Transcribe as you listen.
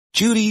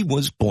Judy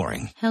was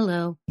boring.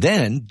 Hello.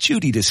 Then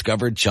Judy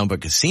discovered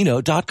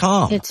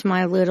ChumbaCasino.com. It's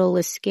my little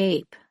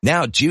escape.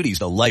 Now Judy's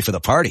the life of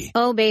the party.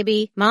 Oh,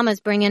 baby, mama's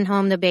bringing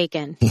home the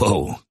bacon.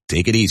 Whoa,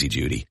 take it easy,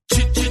 Judy.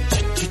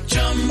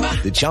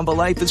 The Chumba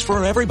life is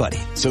for everybody.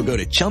 So go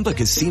to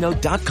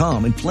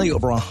ChumbaCasino.com and play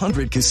over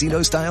 100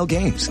 casino-style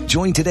games.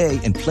 Join today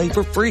and play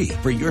for free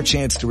for your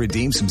chance to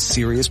redeem some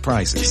serious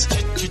prizes.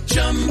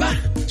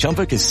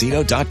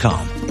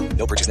 ChumbaCasino.com.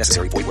 No purchase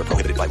necessary. Void where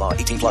prohibited by law.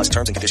 18 plus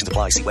terms and conditions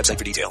apply. See website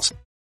for details.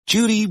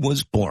 Judy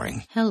was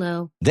boring.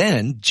 Hello.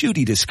 Then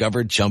Judy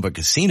discovered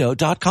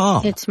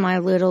ChumbaCasino.com. It's my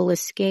little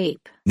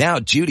escape. Now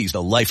Judy's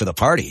the life of the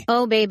party.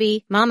 Oh,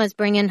 baby, mama's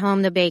bringing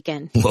home the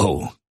bacon.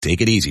 Whoa,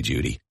 take it easy,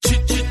 Judy.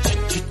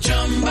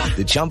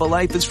 The Chumba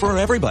life is for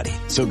everybody.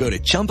 So go to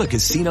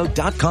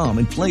ChumbaCasino.com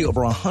and play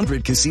over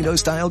 100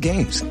 casino-style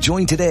games.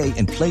 Join today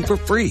and play for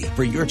free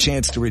for your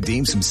chance to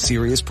redeem some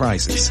serious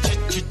prizes.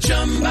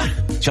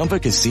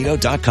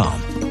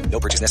 ChumbaCasino.com. No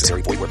purchase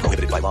necessary. Void where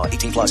prohibited by law.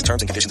 18 plus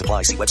terms and conditions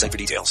apply. See website for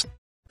details.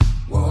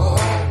 Whoa,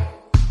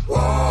 whoa,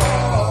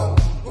 whoa,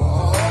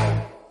 whoa,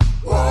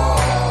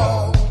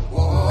 whoa,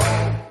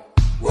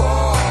 whoa,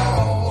 whoa.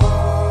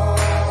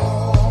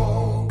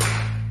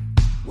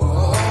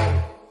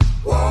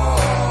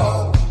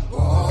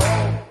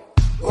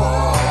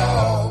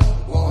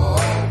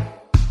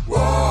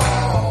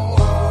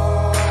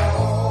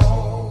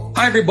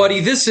 Hi, everybody.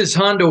 This is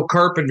Hondo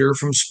Carpenter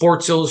from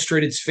Sports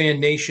Illustrated's Fan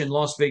Nation,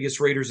 Las Vegas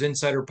Raiders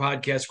Insider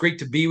Podcast. Great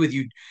to be with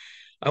you.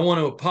 I want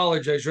to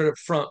apologize right up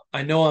front.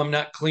 I know I'm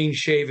not clean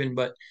shaven,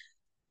 but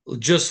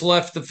just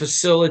left the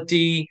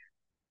facility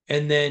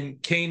and then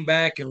came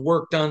back and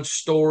worked on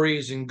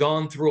stories and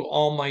gone through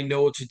all my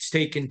notes. It's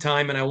taken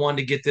time, and I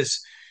wanted to get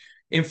this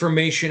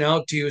information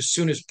out to you as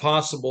soon as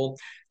possible.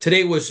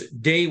 Today was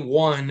day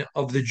one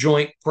of the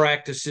joint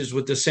practices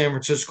with the San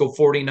Francisco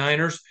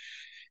 49ers,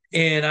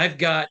 and I've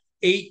got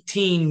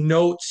 18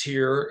 notes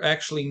here,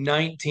 actually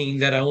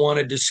 19, that I want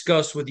to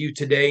discuss with you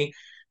today.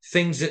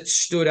 Things that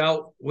stood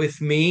out with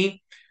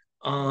me.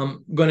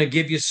 I'm going to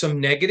give you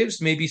some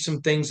negatives, maybe some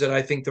things that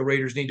I think the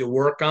Raiders need to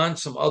work on,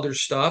 some other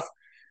stuff.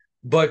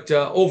 But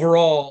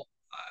overall,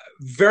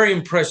 very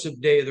impressive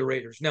day of the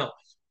Raiders. Now,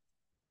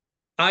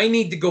 I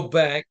need to go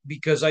back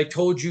because I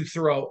told you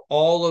throughout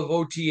all of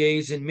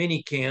OTAs and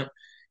minicamp,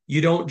 you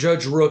don't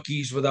judge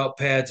rookies without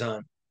pads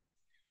on.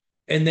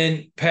 And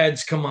then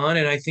pads come on,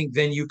 and I think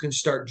then you can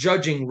start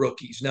judging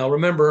rookies. Now,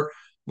 remember,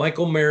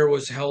 Michael Mayer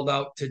was held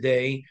out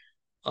today.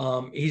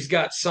 He's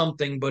got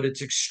something, but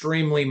it's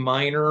extremely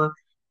minor.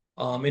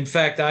 In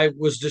fact, I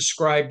was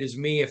described as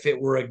me. If it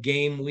were a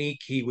game week,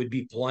 he would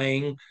be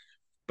playing,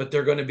 but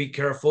they're going to be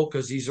careful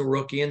because he's a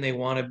rookie and they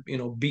want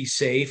to, be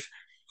safe.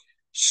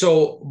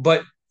 So,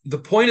 but the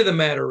point of the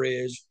matter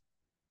is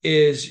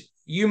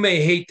you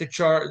may hate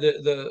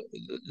the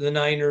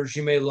Niners,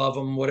 you may love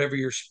them, whatever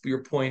your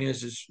point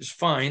is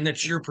fine.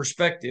 That's your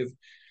perspective,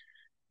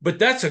 but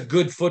that's a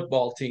good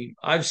football team.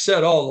 I've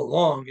said all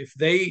along, if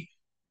they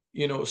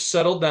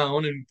settle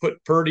down and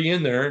put Purdy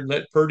in there and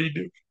let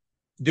Purdy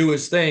do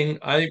his thing,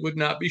 I would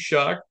not be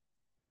shocked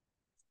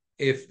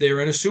if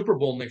they're in a Super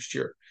Bowl next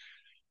year.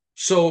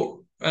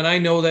 So, and I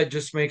know that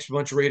just makes a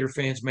bunch of Raider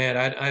fans mad.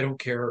 I don't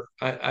care.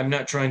 I'm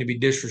not trying to be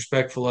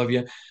disrespectful of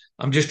you.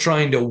 I'm just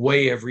trying to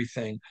weigh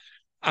everything.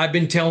 I've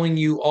been telling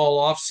you all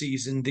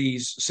offseason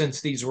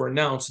since these were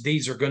announced,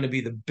 these are going to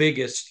be the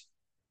biggest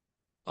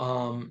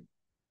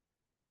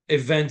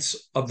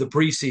events of the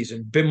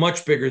preseason, been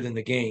much bigger than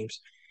the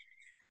games.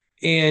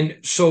 And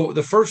so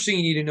the first thing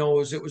you need to know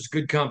is it was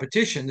good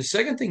competition. The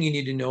second thing you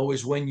need to know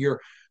is when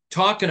you're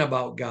talking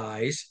about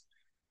guys,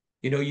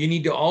 you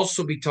need to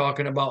also be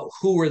talking about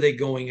who are they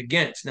going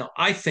against. Now,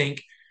 I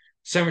think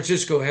San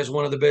Francisco has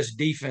one of the best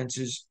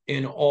defenses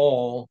in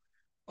all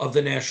of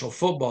the National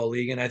Football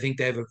League, and I think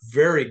they have a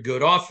very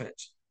good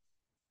offense.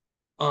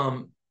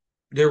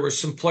 There were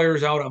some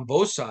players out on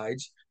both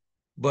sides,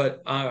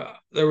 but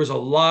there was a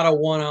lot of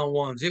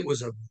one-on-ones. It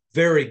was a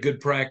very good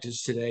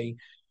practice today.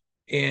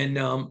 And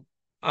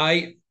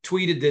I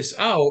tweeted this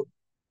out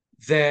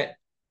that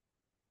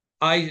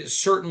I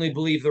certainly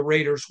believe the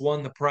Raiders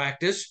won the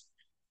practice,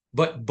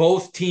 but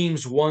both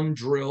teams won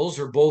drills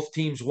or both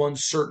teams won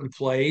certain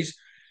plays.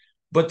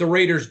 But the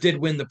Raiders did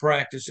win the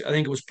practice. I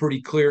think it was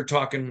pretty clear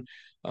talking.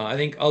 I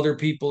think other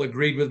people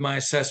agreed with my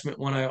assessment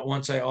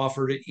once I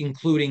offered it,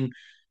 including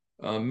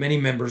many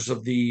members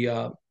of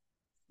the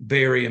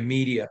Bay Area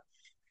media.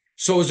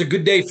 So it was a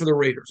good day for the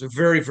Raiders, a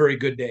very, very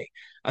good day.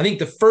 I think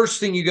the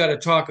first thing you got to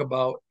talk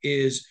about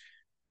is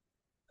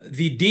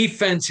the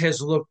defense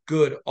has looked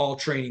good all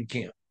training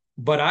camp.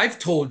 But I've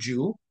told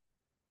you,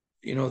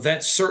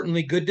 that's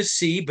certainly good to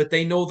see, but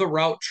they know the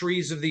route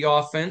trees of the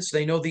offense.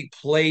 They know the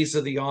plays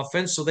of the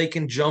offense, so they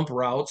can jump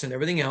routes and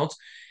everything else.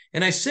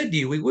 And I said to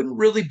you, we wouldn't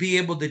really be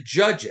able to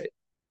judge it.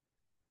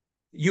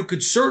 You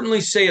could certainly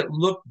say it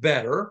looked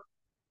better,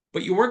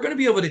 but you weren't going to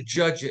be able to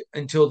judge it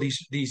until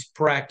these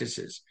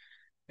practices.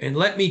 And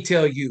let me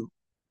tell you,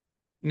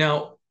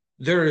 now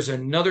there is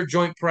another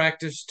joint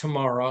practice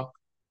tomorrow.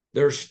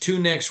 There's 2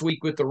 next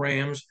week with the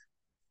Rams,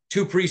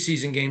 2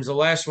 preseason games. The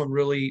last one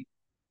really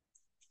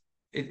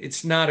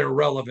it's not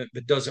irrelevant,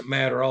 but doesn't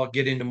matter. I'll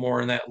get into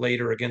more on that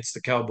later against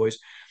the Cowboys.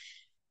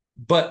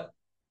 But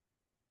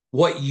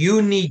what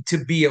you need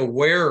to be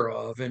aware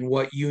of and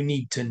what you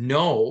need to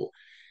know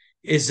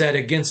is that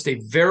against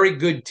a very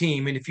good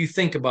team, and if you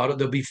think about it,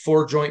 there'll be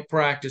 4 joint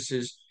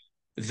practices.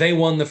 They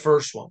won the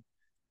first one.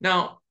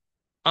 Now,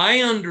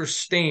 I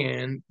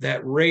understand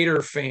that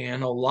Raider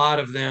fan, a lot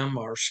of them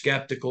are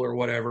skeptical or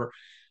whatever.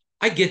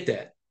 I get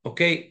that.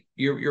 Okay.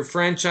 Your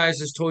franchise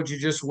has told you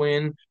just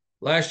win.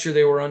 Last year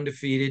they were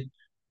undefeated.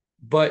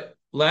 But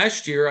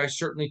last year I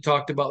certainly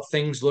talked about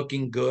things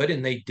looking good,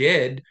 and they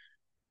did.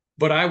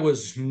 But I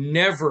was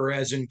never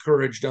as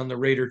encouraged on the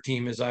Raider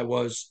team as I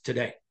was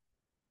today.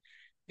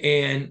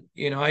 And,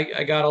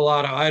 I got a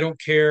lot of, I don't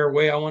care,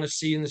 way I want to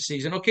see in the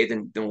season. Okay,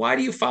 then why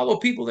do you follow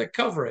people that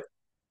cover it?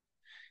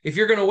 If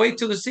you're going to wait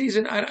till the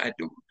season,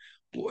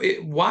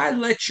 why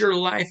let your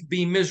life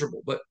be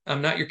miserable? But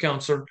I'm not your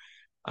counselor.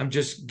 I'm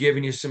just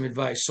giving you some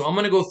advice. So I'm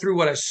going to go through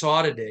what I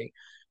saw today.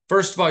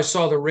 First of all, I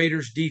saw the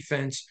Raiders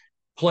defense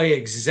play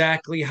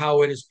exactly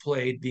how it has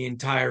played the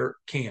entire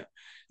camp.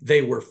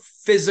 They were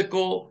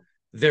physical.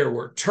 There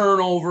were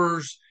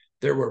turnovers.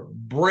 There were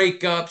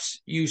breakups.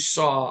 You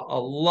saw a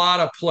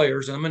lot of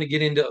players, and I'm going to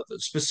get into the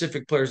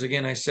specific players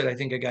again. I said I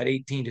think I got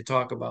 18 to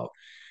talk about,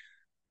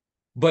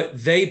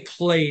 but they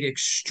played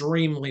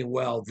extremely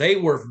well. They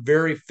were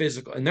very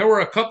physical. And there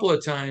were a couple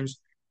of times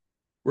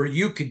where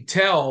you could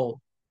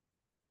tell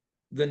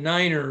the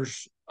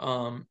Niners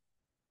were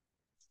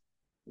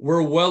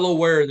well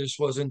aware this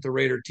wasn't the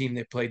Raider team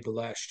they played the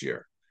last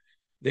year.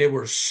 They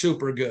were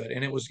super good.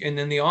 And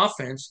then the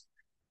offense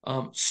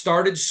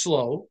started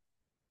slow.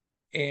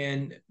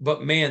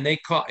 But man, they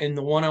caught in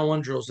the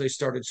one-on-one drills, they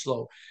started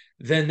slow.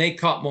 Then they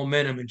caught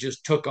momentum and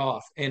just took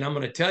off. And I'm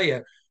going to tell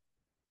you,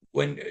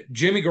 when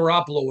Jimmy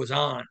Garoppolo was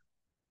on,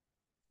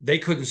 they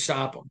couldn't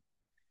stop him.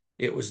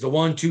 It was the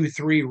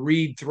 1-2-3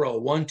 read throw,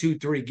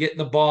 1-2-3, getting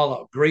the ball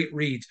out, great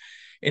reads.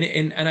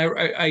 And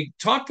I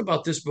talked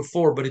about this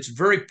before, but it's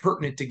very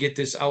pertinent to get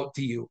this out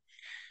to you.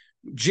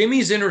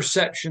 Jimmy's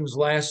interceptions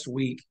last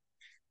week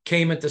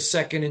came at the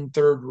second and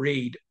third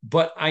read,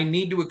 but I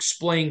need to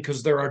explain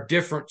because there are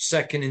different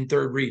second and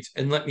third reads.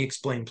 And let me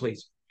explain,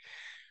 please.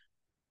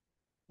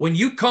 When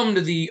you come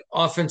to the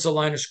offensive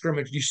line of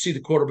scrimmage, you see the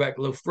quarterback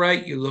look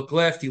right, you look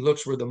left, he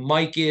looks where the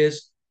mic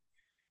is.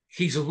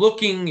 He's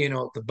looking,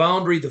 the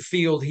boundary, the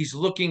field. He's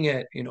looking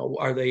at,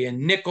 are they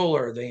in nickel?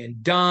 Are they in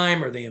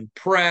dime? Are they in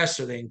press?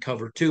 Are they in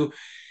cover 2?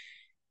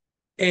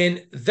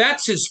 And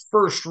that's his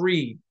first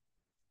read.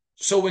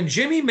 So when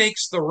Jimmy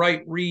makes the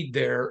right read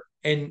there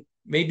and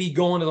maybe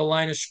going to the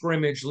line of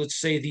scrimmage, let's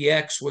say the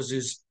X was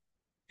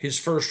his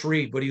first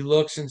read, but he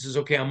looks and says,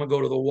 okay, I'm going to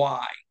go to the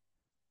Y.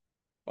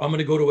 I'm going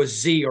to go to a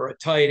Z or a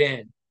tight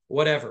end,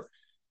 whatever.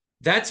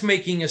 That's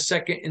making a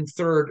second and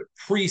third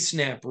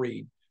pre-snap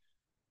read.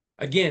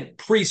 Again,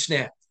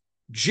 pre-snap.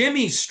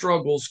 Jimmy's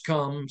struggles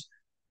comes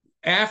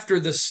after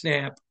the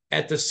snap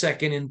at the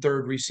second and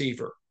third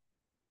receiver.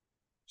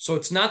 So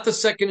it's not the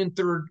second and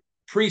third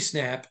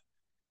pre-snap.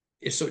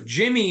 So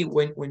Jimmy,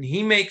 when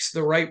he makes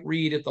the right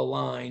read at the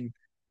line,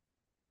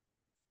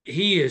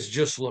 he has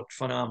just looked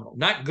phenomenal.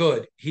 Not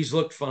good. He's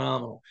looked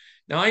phenomenal.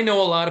 Now, I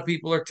know a lot of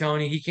people are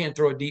telling you he can't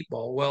throw a deep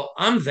ball. Well,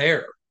 I'm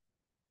there,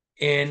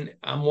 and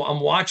I'm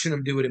watching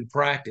him do it in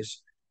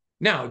practice.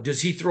 Now,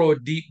 does he throw a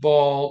deep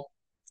ball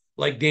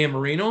like Dan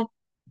Marino?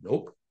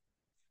 Nope.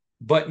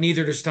 But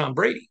neither does Tom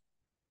Brady.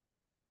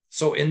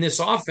 So in this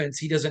offense,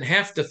 he doesn't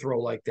have to throw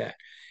like that.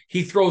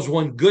 He throws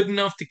one good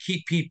enough to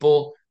keep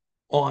people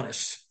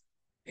honest,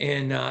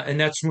 and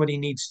that's what he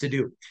needs to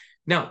do.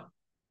 Now,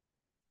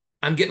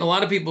 I'm getting a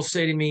lot of people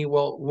say to me,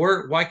 "Well,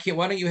 why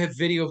don't you have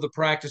video of the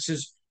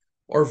practices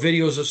or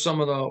videos of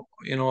some of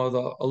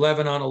the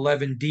 11 on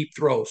 11 deep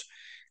throws?"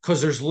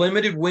 Because there's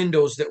limited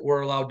windows that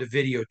we're allowed to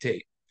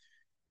videotape.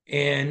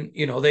 And,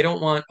 they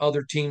don't want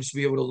other teams to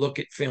be able to look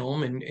at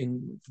film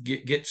and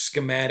get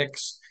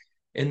schematics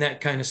and that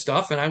kind of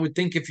stuff. And I would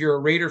think if you're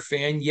a Raider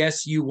fan,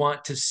 yes, you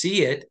want to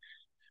see it.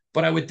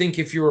 But I would think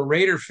if you're a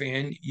Raider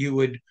fan, you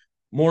would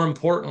more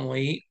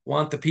importantly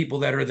want the people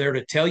that are there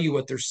to tell you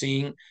what they're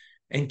seeing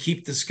and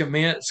keep the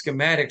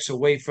schematics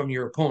away from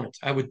your opponents.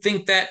 I would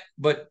think that,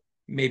 but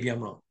maybe I'm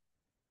wrong.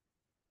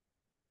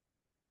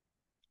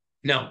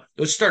 Now,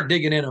 let's start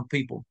digging in on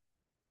people.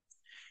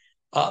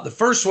 The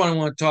first one I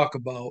want to talk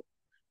about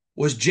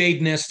was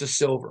Jade Nesta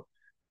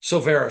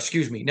Silvera,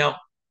 excuse me. Now,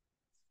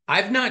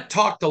 I've not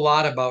talked a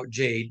lot about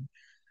Jade,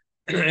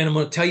 and I'm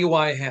going to tell you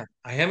why I haven't.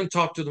 I haven't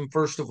talked to them,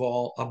 first of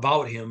all,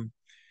 about him.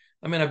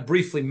 I mean, I've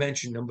briefly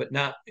mentioned him, but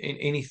not in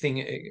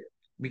anything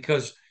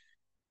because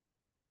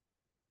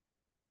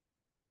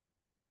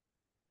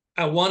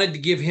I wanted to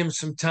give him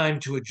some time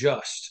to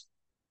adjust.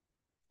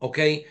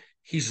 Okay.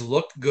 He's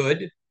looked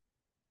good,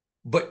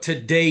 but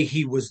today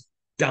he was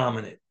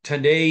dominant.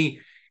 Today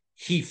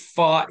he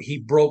fought, he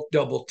broke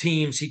double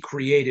teams, he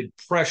created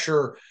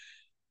pressure.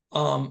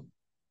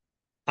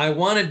 I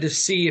wanted to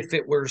see if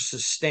it were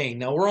sustained.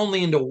 Now we're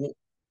only into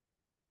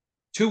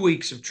 2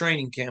 weeks of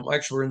training camp.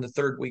 Actually, we're in the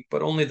third week,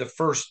 but only the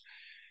first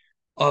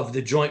of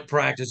the joint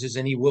practices,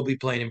 and he will be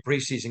playing in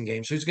preseason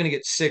games. So he's going to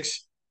get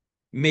 6,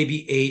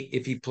 maybe 8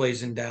 if he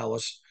plays in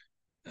Dallas.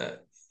 Uh,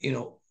 you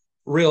know,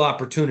 real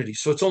opportunity.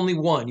 So it's only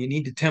one. You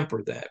need to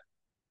temper that.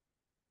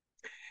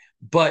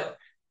 But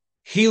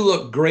he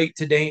looked great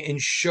today and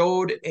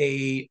showed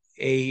a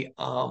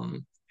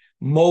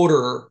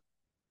motor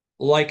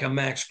like a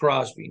Max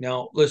Crosby.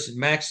 Now, listen,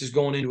 Max is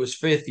going into his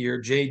 5th year.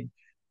 Jade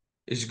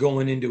is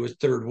going into his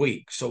 3rd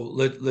week. So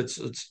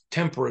let's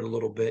temper it a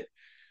little bit.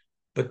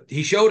 But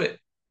he showed it.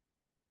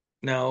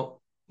 Now,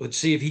 let's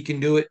see if he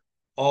can do it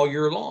all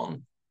year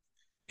long.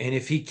 And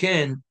if he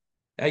can,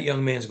 that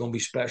young man's going to be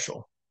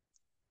special.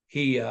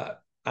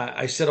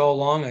 I said all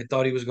along, I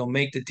thought he was going to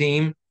make the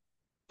team.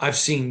 I've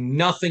seen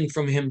nothing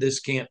from him this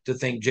camp to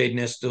think Jaden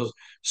Estes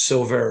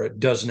Silvera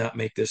does not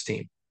make this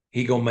team.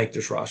 He going to make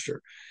this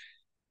roster.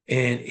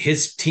 And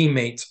his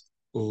teammates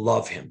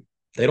love him.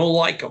 They don't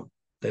like him.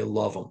 They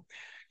love him.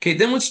 Okay,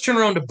 then let's turn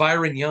around to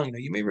Byron Young. Now,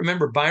 you may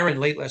remember Byron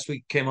late last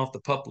week came off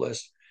the PUP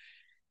list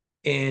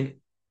and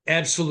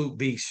absolute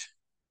beast.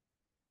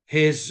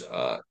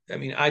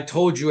 I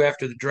told you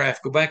after the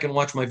draft, go back and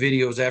watch my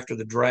videos after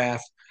the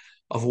draft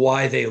of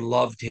why they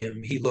loved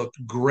him. He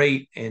looked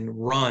great in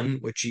run,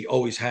 which he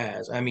always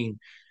has. I mean,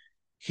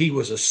 he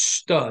was a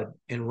stud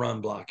in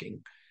run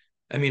blocking.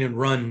 In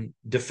run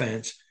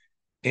defense,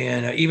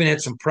 and even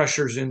had some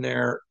pressures in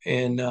there.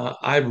 And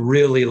I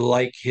really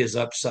like his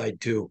upside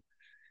too.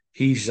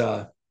 He's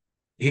gonna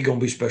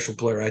be a special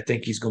player. I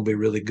think he's gonna be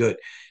really good.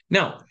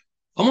 Now,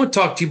 I'm going to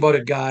talk to you about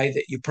a guy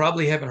that you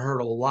probably haven't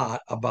heard a lot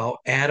about,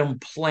 Adam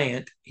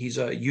Plant. He's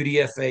a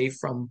UDFA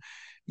from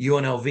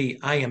UNLV.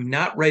 I am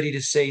not ready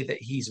to say that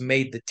he's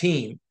made the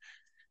team.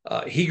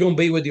 He going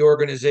to be with the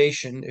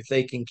organization if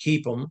they can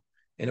keep him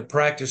in a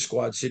practice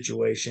squad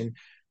situation.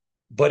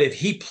 But if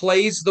he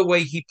plays the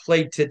way he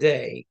played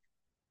today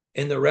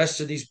in the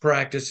rest of these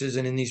practices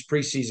and in these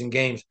preseason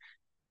games,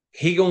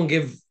 he going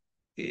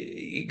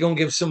to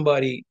give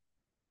somebody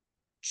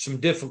some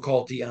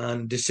difficulty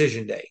on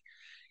decision day.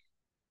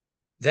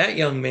 That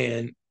young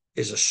man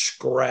is a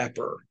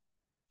scrapper.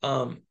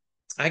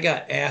 I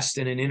got asked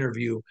in an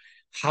interview,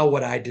 how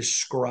would I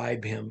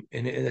describe him?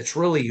 And it's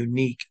really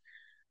unique.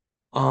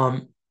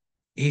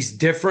 He's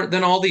different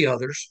than all the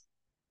others.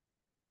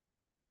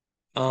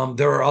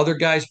 There are other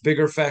guys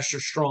bigger,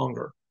 faster,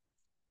 stronger.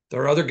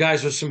 There are other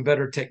guys with some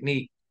better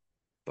technique.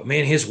 But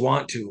man, his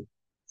want to.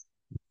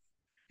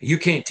 You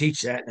can't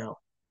teach that now.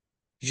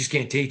 You just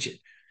can't teach it.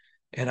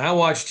 And I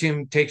watched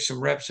him take some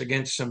reps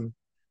against some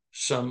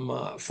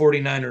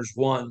 49ers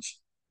ones,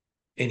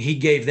 and he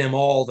gave them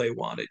all they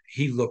wanted.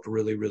 He looked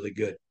really, really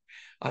good.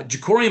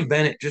 Jacorian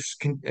Bennett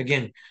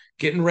again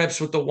getting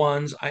reps with the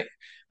ones.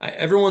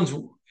 Everyone's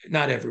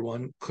not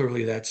everyone.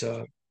 Clearly, that's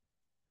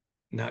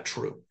not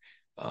true.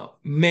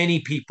 Many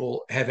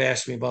people have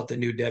asked me about the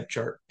new depth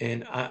chart,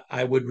 and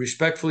I would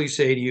respectfully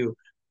say to you,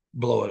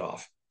 blow it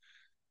off.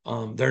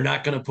 They're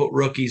not going to put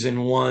rookies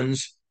in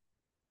ones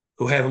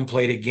who haven't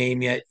played a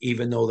game yet,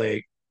 even though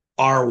they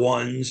are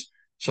ones.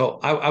 So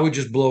I would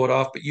just blow it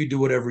off, but you do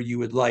whatever you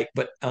would like.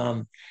 But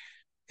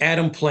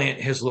Adam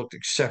Plant has looked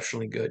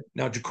exceptionally good.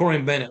 Now,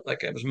 Jacorian Bennett,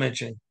 like I was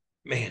mentioning,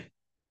 man,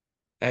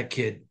 that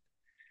kid,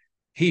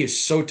 he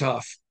is so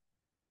tough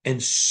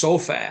and so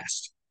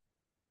fast.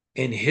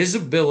 And his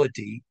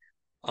ability,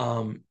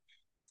 I'm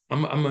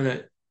going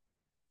to,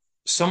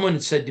 someone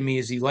said to me,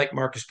 is he like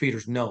Marcus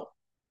Peters? No,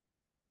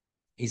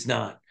 he's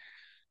not.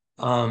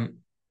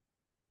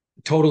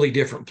 Totally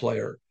different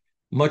player,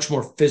 much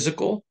more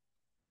physical.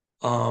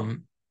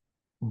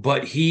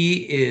 But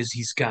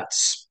he's got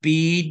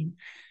speed.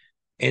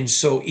 And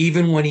so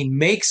even when he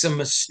makes a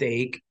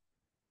mistake,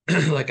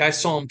 like I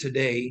saw him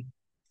today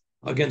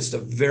against a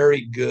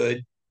very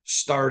good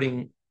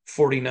starting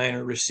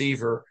 49er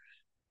receiver,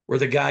 where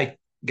the guy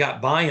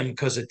got by him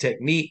because of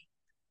technique,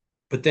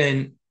 but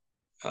then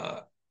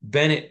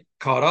Bennett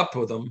caught up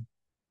with him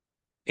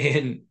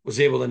and was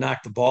able to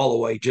knock the ball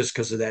away just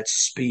because of that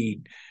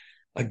speed.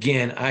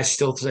 Again, I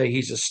still say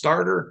he's a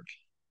starter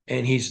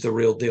and he's the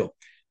real deal.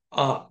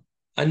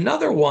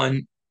 Another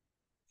one,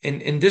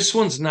 and this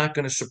one's not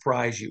going to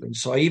surprise you. And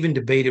so I even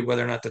debated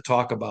whether or not to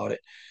talk about it,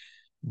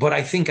 but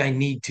I think I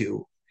need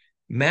to.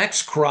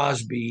 Max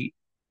Crosby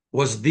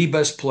was the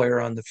best player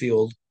on the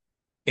field,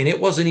 and it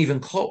wasn't even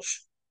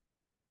close.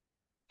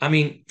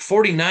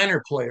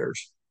 49er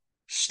players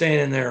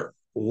standing there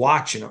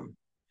watching him.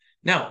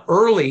 Now,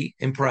 early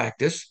in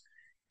practice,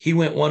 he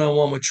went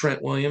one-on-one with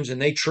Trent Williams, and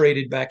they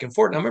traded back and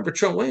forth. Now, remember,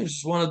 Trent Williams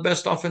is one of the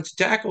best offensive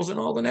tackles in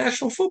all the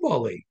National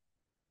Football League.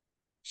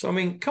 So,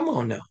 come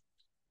on now.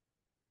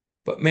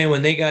 But, man,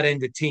 when they got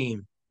into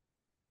team,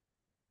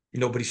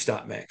 nobody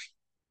stopped Max.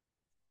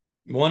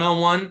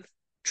 One-on-one,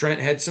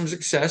 Trent had some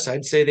success.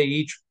 I'd say they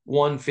each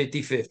won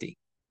 50-50.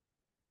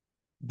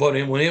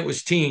 But when it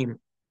was team,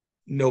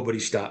 nobody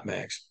stopped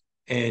Max.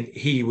 And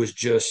he was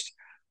just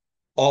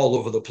all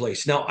over the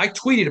place. Now, I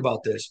tweeted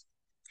about this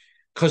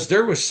because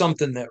there was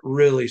something that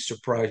really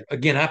surprised.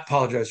 Again, I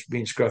apologize for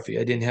being scruffy.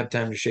 I didn't have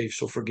time to shave,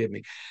 so forgive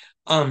me.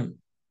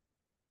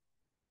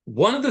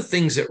 One of the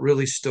things that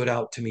really stood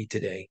out to me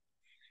today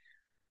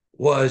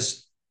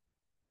was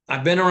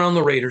I've been around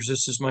the Raiders.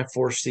 This is my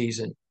fourth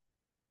season,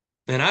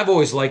 and I've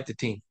always liked the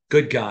team.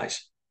 Good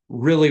guys,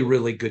 really,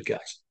 really good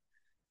guys.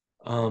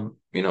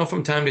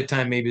 From time to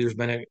time, maybe there's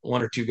been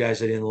one or two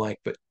guys I didn't like,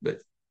 but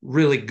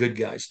really good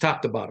guys,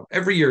 top to bottom.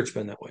 Every year it's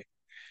been that way.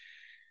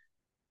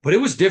 But it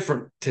was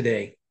different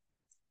today.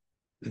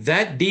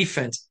 That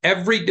defense,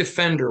 every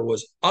defender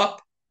was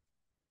up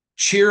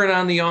cheering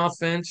on the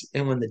offense.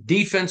 And when the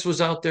defense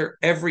was out there,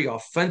 every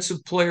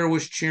offensive player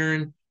was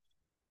cheering.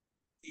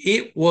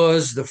 It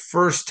was the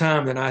first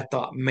time that I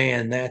thought,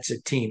 man, that's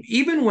a team.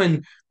 Even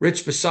when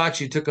Rich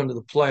Bisaccia took them to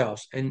the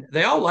playoffs, and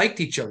they all liked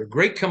each other,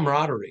 great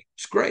camaraderie.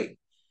 It's great.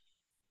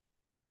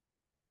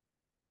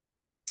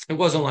 It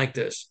wasn't like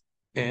this.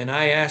 And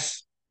I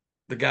asked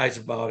the guys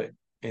about it,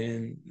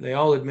 and they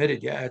all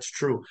admitted, yeah, it's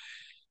true.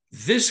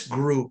 This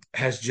group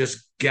has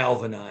just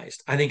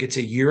galvanized. I think it's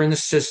a year in the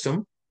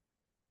system.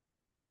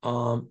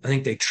 I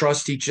think they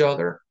trust each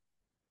other.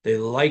 They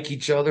like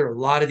each other. A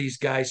lot of these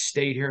guys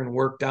stayed here and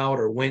worked out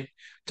or went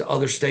to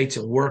other states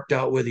and worked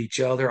out with each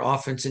other,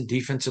 offense and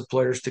defensive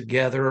players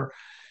together.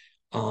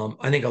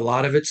 I think a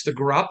lot of it's the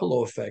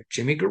Garoppolo effect,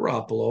 Jimmy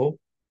Garoppolo.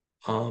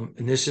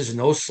 And this is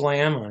no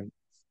slam on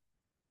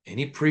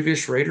any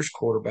previous Raiders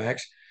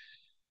quarterbacks,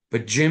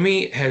 but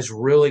Jimmy has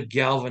really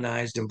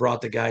galvanized and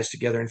brought the guys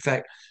together. In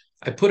fact,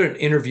 I put an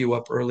interview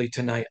up early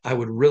tonight. I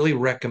would really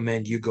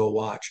recommend you go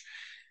watch.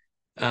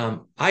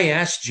 I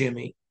asked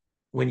Jimmy,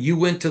 when you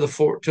went to the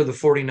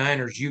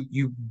 49ers,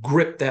 you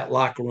gripped that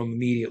locker room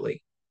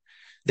immediately.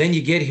 Then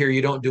you get here,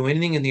 you don't do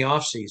anything in the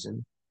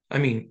offseason. I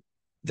mean,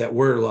 that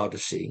we're allowed to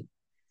see.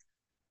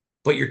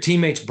 But your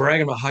teammates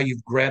bragging about how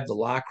you've grabbed the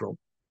locker room.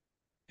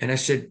 And I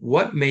said,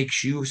 what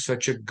makes you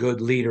such a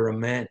good leader of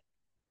men?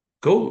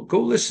 Go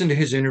listen to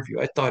his interview.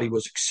 I thought he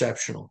was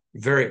exceptional,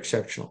 very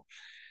exceptional.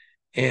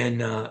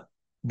 And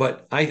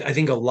but I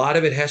think a lot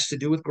of it has to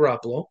do with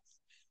Garoppolo.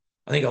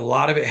 I think a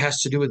lot of it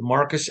has to do with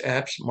Marcus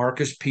Epps,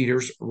 Marcus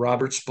Peters,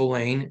 Robert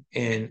Spillane,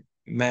 and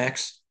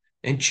Max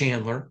and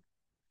Chandler.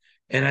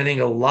 And I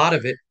think a lot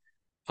of it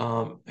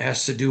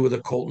has to do with a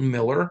Colton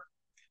Miller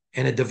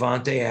and a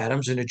Devontae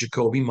Adams and a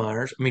Jacoby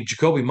Myers. I mean,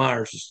 Jacoby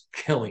Myers is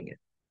killing it.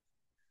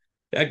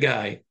 That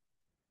guy.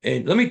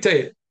 And let me tell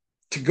you,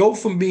 to go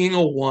from being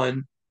a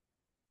one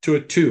to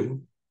a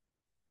two,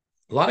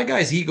 a lot of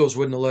guys' egos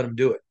wouldn't have let him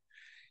do it.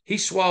 He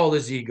swallowed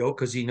his ego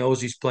because he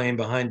knows he's playing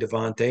behind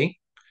Devontae.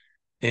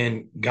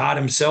 And God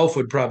himself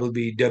would probably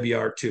be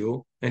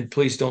WR2. And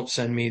please don't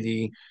send me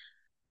the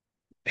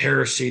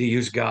heresy to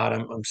use God.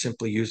 I'm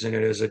simply using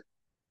it as a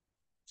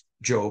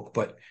joke.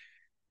 But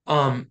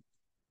um,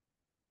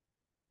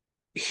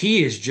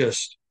 he is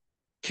just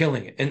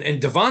killing it.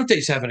 And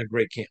Devontae's having a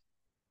great camp.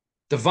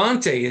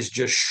 Devontae is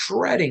just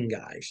shredding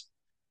guys.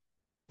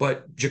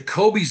 But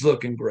Jacoby's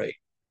looking great.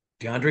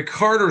 DeAndre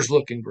Carter's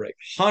looking great.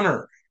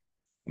 Hunter.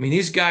 I mean,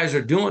 these guys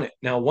are doing it.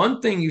 Now, one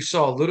thing you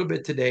saw a little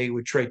bit today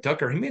with Trey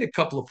Tucker, he made a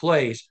couple of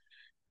plays,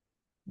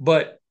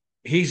 but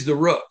he's the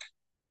rook.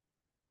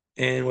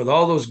 And with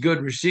all those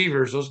good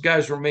receivers, those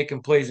guys were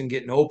making plays and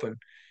getting open.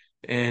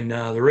 And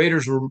the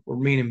Raiders were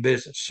meaning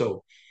business.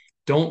 So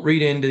don't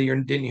read into your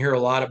didn't hear a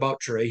lot about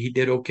Trey. He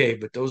did okay,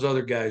 but those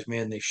other guys,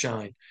 man, they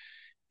shine.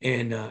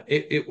 And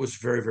it was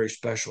very, very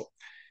special.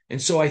 And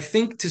so I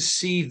think to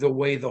see the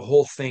way the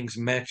whole thing's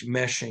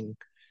meshing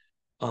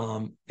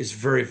is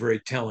very, very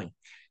telling.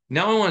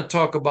 Now I want to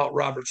talk about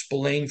Robert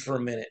Spillane for a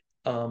minute.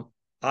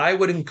 I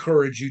would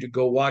encourage you to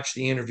go watch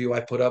the interview I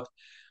put up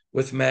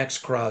with Max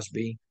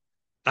Crosby.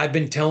 I've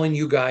been telling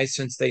you guys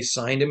since they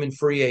signed him in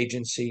free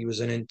agency, he was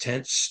an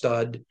intense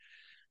stud.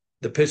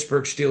 The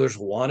Pittsburgh Steelers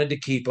wanted to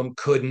keep him,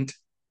 couldn't.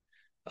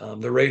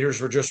 The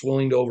Raiders were just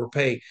willing to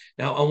overpay.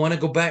 Now, I want to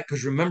go back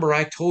because remember,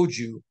 I told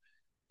you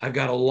I've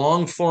got a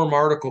long form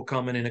article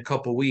coming in a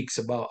couple weeks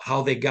about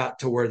how they got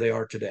to where they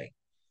are today.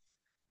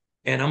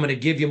 And I'm going to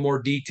give you more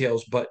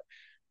details, but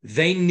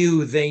they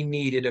knew they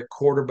needed a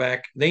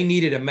quarterback. They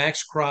needed a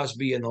Max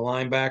Crosby in the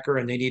linebacker,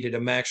 and they needed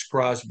a Max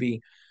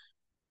Crosby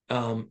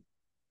um,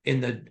 in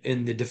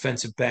the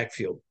defensive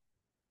backfield.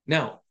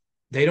 Now,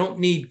 they don't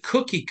need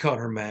cookie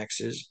cutter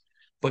Maxes,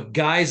 but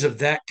guys of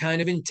that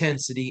kind of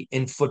intensity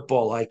in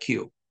football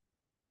IQ.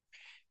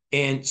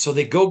 And so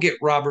they go get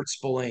Robert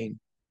Spillane,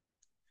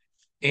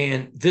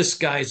 and this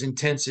guy's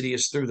intensity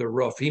is through the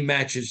roof. He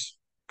matches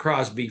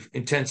Crosby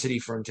intensity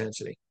for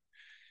intensity.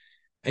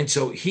 And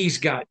so he's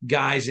got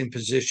guys in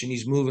position.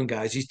 He's moving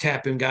guys. He's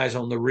tapping guys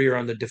on the rear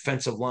on the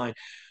defensive line.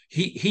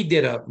 He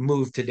did a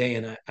move today,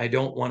 and I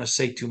don't want to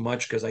say too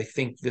much because I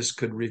think this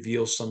could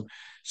reveal some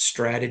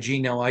strategy.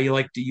 Now, I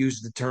like to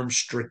use the term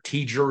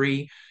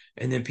strategery,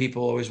 and then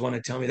people always want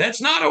to tell me that's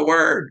not a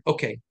word.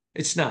 Okay,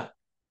 it's not.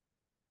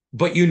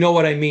 But you know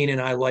what I mean, and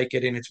I like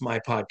it, and it's my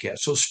podcast.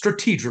 So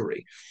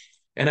strategery.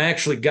 And I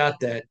actually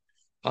got that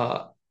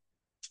uh,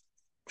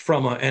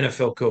 from an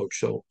NFL coach,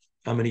 so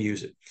I'm going to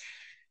use it.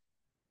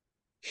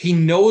 He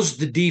knows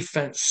the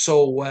defense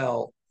so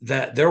well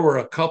that there were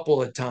a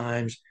couple of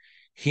times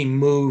he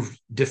moved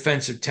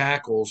defensive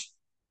tackles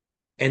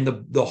and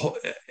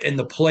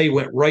the play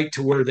went right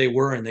to where they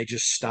were and they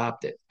just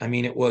stopped it. I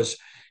mean, it was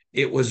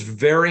It was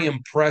very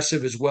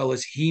impressive as well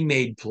as he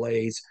made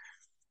plays,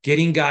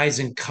 getting guys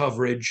in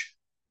coverage,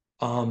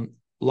 um,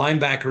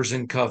 linebackers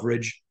in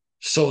coverage,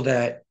 so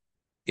that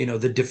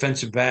the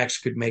defensive backs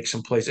could make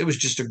some plays. It was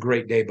just a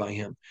great day by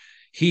him.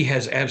 He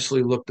has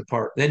absolutely looked the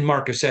part. Then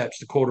Marcus Epps,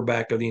 the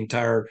quarterback of the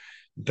entire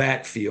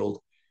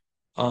backfield.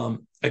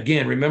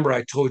 Again, remember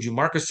I told you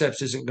Marcus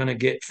Epps isn't going to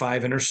get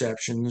 5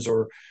 interceptions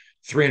or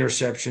 3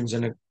 interceptions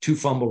and 2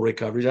 fumble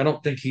recoveries. I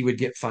don't think he would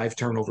get 5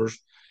 turnovers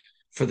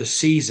for the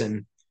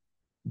season.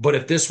 But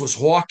if this was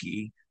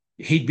hockey,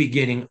 he'd be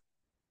getting,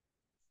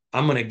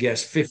 I'm going to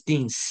guess,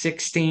 15,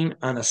 16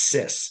 on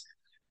assists,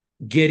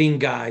 getting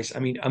guys. I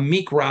mean,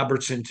 Amik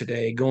Robertson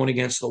today going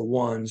against the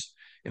ones,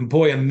 and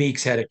boy,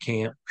 Amik's had a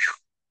camp.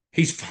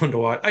 He's fun to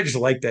watch. I just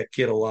like that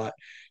kid a lot.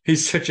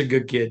 He's such a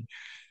good kid,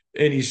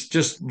 and he's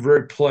just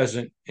very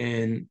pleasant,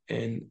 and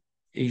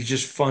he's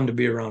just fun to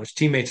be around. His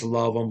teammates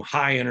love him,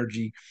 high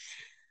energy.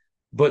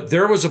 But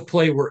there was a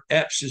play where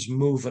Epps is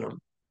moving him,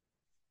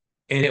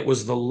 and it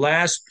was the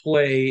last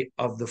play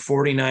of the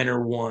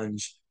 49er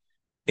ones.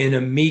 And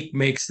Amik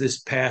makes this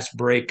pass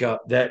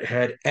breakup that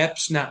had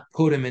Epps not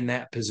put him in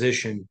that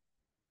position,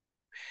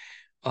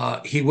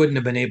 he wouldn't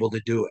have been able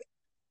to do it.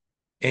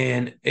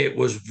 And it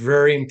was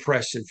very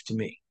impressive to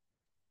me.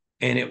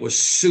 And it was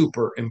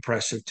super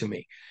impressive to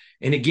me.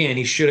 And again,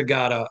 he should have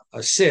got a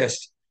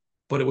assist,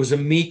 but it was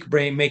Amik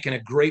brain making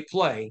a great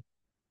play,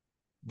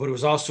 but it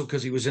was also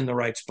because he was in the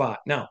right spot.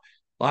 Now,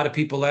 a lot of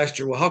people asked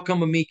you, well, how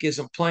come Amik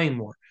isn't playing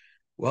more?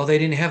 Well, they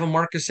didn't have a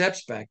Marcus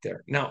Epps back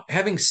there. Now,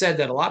 having said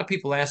that, a lot of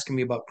people asking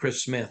me about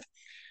Chris Smith.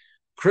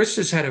 Chris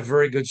has had a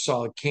very good,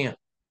 solid camp,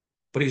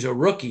 but he's a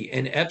rookie,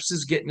 and Epps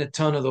is getting a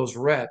ton of those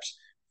reps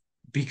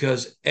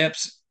because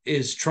Epps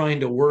is trying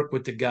to work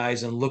with the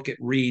guys and look at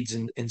reads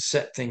and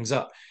set things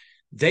up.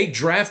 They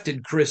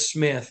drafted Chris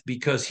Smith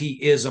because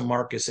he is a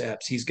Marcus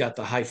Epps. He's got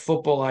the high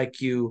football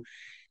IQ.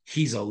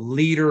 He's a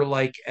leader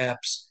like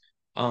Epps.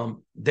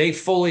 They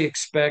fully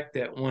expect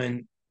that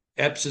when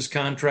Epps'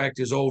 contract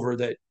is over,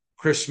 that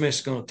Chris Smith's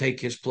going to take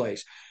his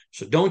place.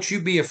 So don't you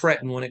be a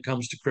fretting when it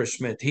comes to Chris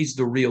Smith. He's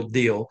the real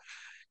deal.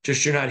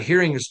 Just you're not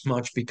hearing as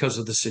much because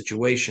of the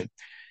situation.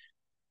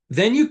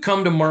 Then you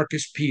come to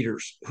Marcus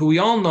Peters, who we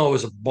all know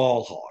is a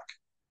ball hawk.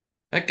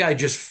 That guy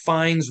just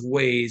finds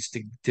ways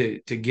to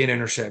get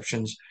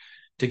interceptions,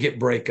 to get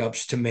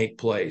breakups, to make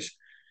plays.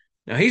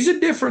 Now, he's a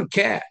different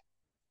cat.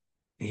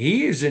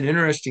 He is an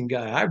interesting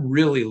guy. I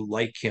really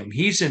like him.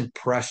 He's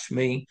impressed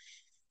me.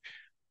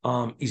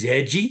 He's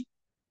edgy,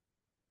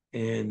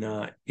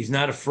 and he's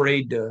not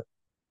afraid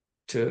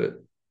to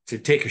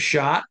take a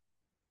shot,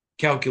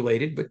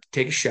 calculated, but to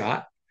take a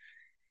shot.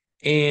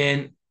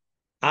 And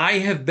I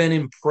have been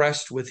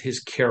impressed with his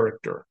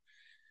character,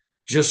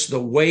 just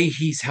the way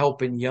he's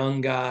helping young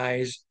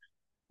guys,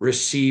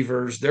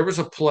 receivers. There was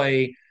a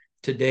play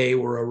today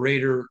where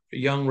a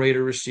young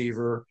Raider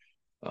receiver,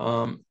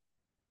 um,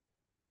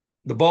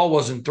 the ball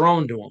wasn't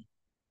thrown to him,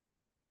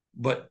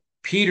 but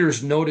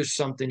Peters noticed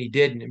something he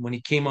didn't, and when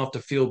he came off the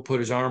field, put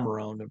his arm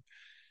around him.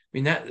 I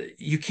mean, that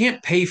you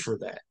can't pay for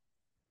that.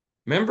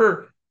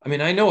 Remember, I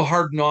mean, I know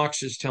Hard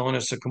Knocks is telling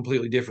us a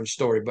completely different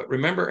story, but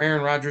remember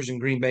Aaron Rodgers in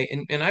Green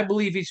Bay, and I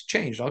believe he's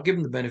changed. I'll give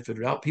him the benefit of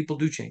the doubt. People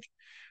do change.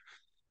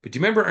 But do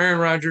you remember Aaron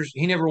Rodgers?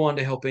 He never wanted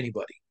to help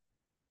anybody.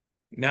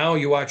 Now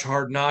you watch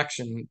Hard Knocks,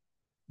 and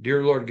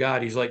dear Lord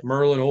God, he's like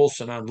Merlin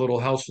Olsen on Little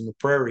House on the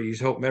Prairie.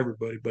 He's helping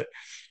everybody. But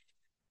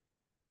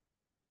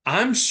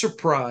I'm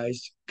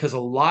surprised because a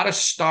lot of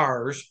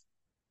stars,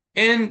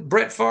 and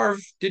Brett Favre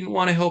didn't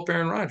want to help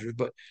Aaron Rodgers,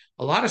 but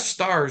a lot of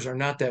stars are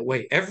not that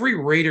way. Every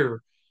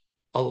Raider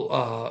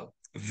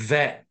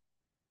vet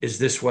is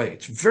this way.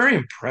 It's very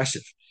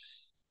impressive.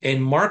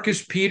 And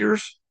Marcus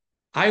Peters,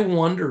 I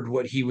wondered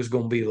what he was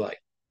going to be like.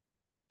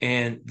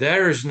 And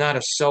there is not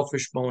a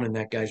selfish bone in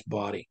that guy's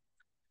body.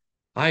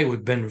 I would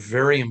have been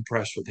very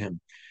impressed with him.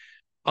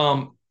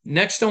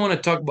 Next, I want to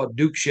talk about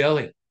Duke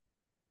Shelley.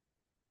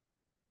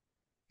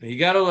 Now, you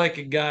got to like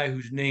a guy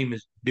whose name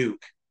is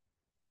Duke.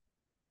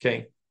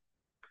 Okay.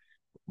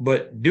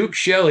 But Duke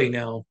Shelley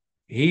now,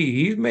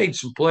 he's made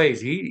some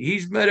plays.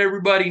 He's let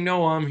everybody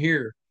know I'm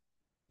here.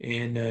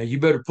 And you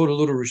better put a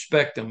little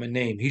respect on my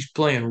name. He's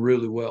playing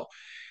really well.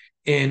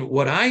 And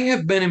what I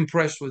have been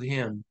impressed with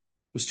him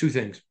was 2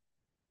 things.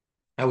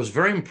 I was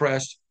very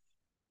impressed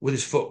with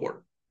his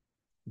footwork.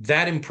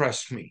 That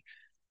impressed me.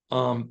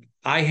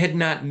 I had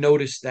not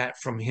noticed that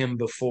from him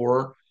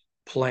before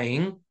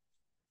playing,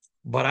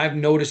 but I've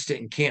noticed it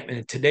in camp,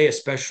 and today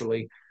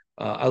especially.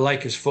 I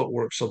like his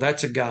footwork. So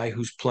that's a guy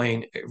who's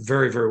playing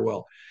very, very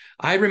well.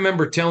 I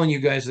remember telling you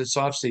guys this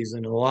offseason,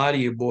 and a lot of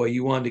you, boy,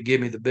 you wanted to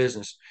give me the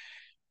business,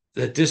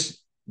 that this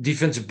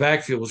defensive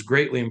backfield was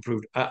greatly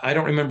improved. I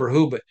don't remember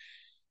who, but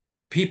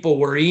people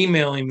were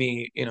emailing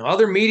me.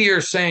 Other media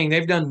are saying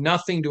they've done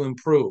nothing to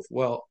improve.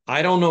 Well,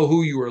 I don't know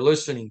who you were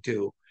listening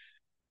to.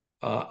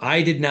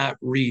 I did not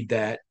read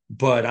that,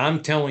 but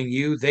I'm telling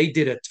you, they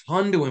did a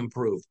ton to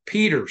improve.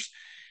 Peters,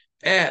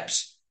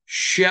 Epps,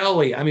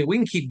 Shelley. I mean, we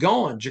can keep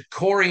going.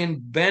 Jacorian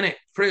Bennett,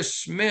 Chris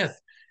Smith.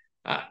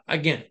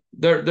 Again,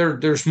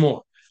 there's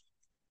more.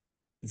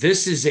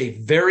 This is a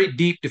very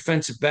deep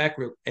defensive back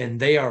group, and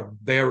they are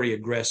very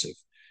aggressive.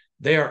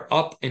 They are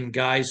up in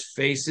guys'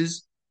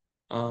 faces.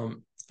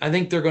 I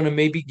think they're going to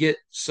maybe get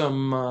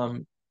some uh,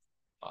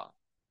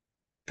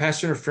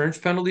 pass interference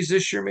penalties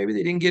this year. Maybe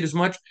they didn't get as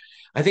much.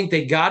 I think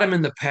they got them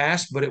in the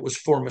past, but it was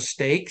for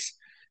mistakes.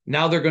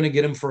 Now they're going to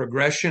get them for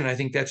aggression. I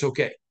think that's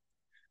okay.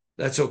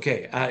 That's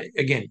okay.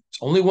 Again, it's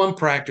only one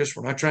practice.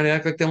 We're not trying to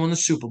act like they won the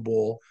Super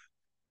Bowl.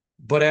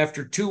 But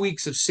after 2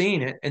 weeks of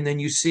seeing it, and then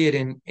you see it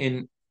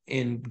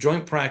in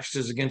joint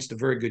practices against a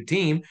very good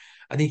team,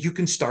 I think you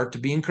can start to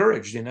be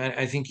encouraged, and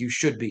I think you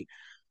should be.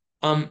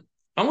 Um,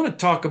 I want to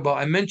talk about.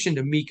 I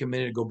mentioned Meek a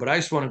minute ago, but I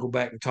just want to go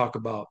back and talk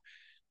about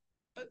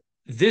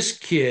this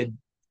kid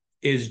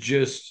is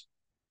just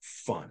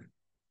fun.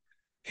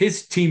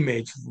 His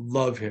teammates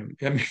love him.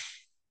 I mean,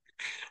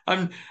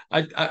 I'm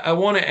I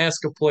want to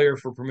ask a player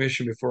for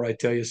permission before I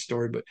tell you a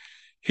story, but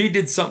he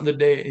did something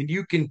today, and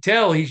you can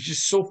tell he's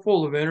just so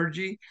full of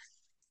energy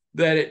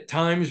that at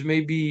times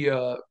maybe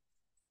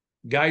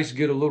guys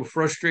get a little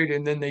frustrated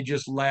and then they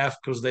just laugh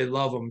because they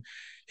love him.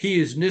 He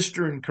is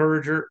Mr.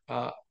 Encourager.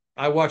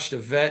 I watched a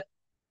vet,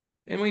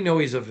 and we know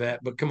he's a vet,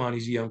 but come on,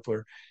 he's a young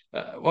player.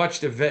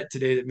 Watched a vet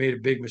today that made a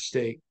big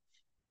mistake.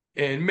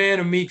 And man,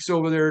 Amik's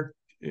over there.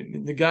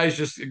 And the guy's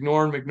just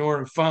ignoring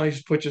him. Finally,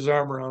 just puts his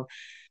arm around him.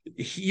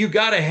 You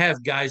got to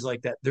have guys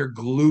like that. They're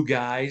glue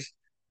guys,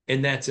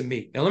 and that's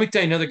Amik. Now, let me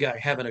tell you another guy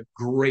having a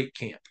great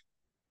camp.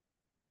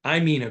 I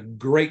mean, a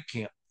great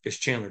camp is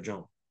Chandler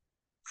Jones.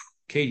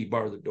 Katie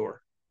barred the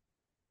door.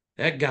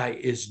 That guy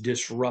is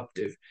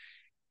disruptive.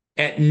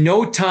 At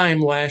no time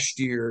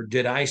last year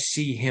did I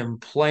see him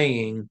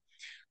playing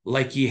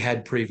like he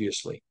had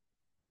previously.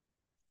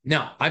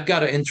 Now, I've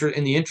got to enter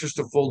in the interest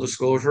of full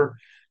disclosure.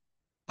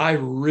 I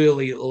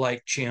really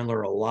like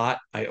Chandler a lot.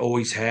 I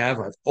always have.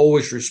 I've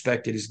always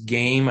respected his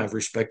game. I've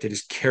respected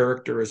his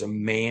character as a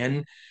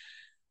man.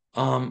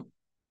 Um,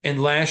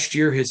 and last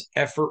year, his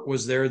effort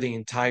was there the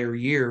entire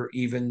year,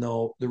 even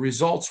though the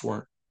results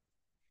weren't.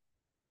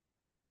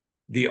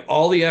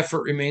 All the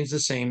effort remains the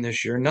same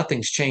this year.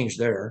 Nothing's changed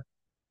there.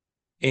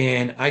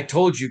 And I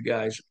told you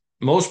guys,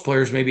 most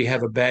players maybe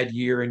have a bad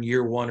year in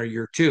year one or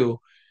year two.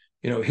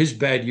 His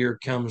bad year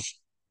comes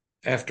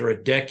after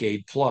a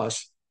decade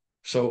plus.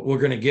 So we're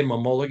going to give him a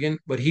mulligan,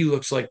 but he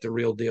looks like the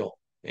real deal.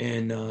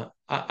 And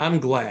I'm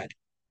glad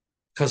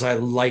because I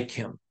like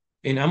him.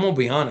 And I'm going to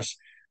be honest,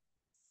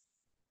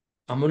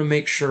 I'm going to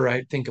make sure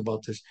I think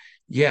about this.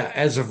 Yeah,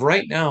 as of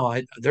right now,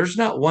 there's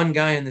not one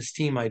guy in this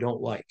team I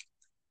don't like.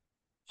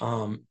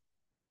 Um,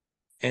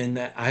 and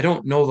I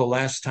don't know the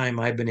last time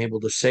I've been able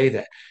to say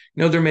that.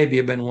 There maybe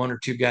have been one or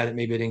two guys that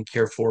maybe I didn't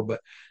care for,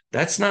 but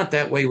that's not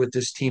that way with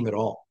this team at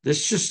all. This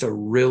is just a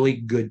really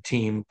good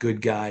team,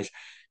 good guys.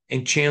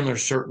 And Chandler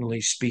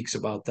certainly speaks to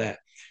that,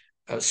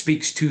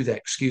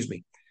 excuse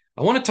me.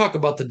 I want to talk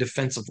about the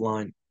defensive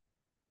line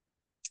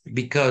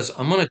because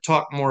I'm going to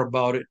talk more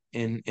about it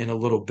in a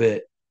little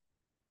bit.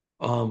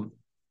 But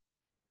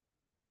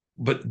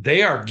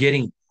they are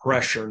getting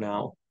pressure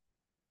now,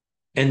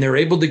 and they're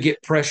able to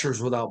get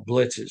pressures without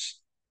blitzes.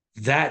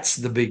 That's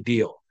the big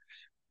deal.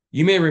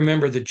 You may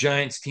remember the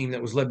Giants team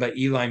that was led by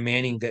Eli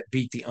Manning that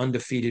beat the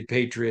undefeated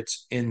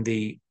Patriots in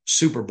the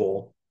Super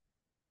Bowl.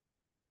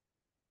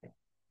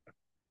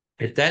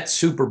 At that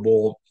Super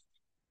Bowl,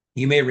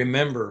 you may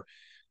remember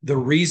the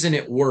reason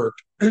it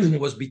worked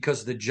was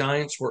because the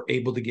Giants were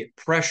able to get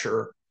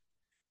pressure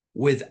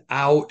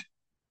without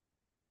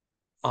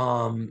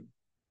having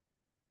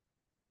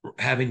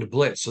to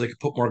blitz, so they could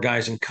put more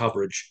guys in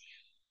coverage.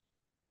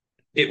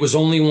 It was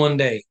only one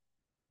day,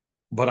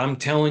 but I'm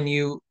telling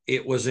you,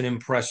 it was an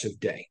impressive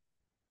day.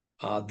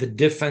 The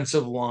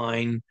defensive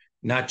line,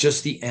 not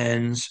just the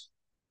ends,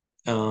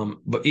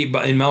 but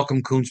in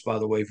Malcolm Kuntz, by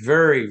the way,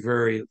 very,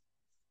 very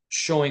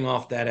showing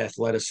off that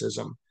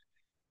athleticism.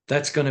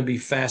 That's going to be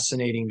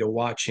fascinating to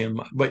watch him.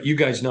 But you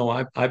guys know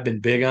I've been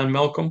big on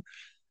Malcolm.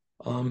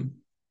 Um,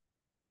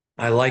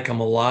 I like him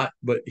a lot,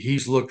 but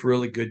he's looked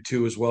really good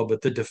too as well.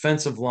 But the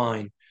defensive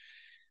line,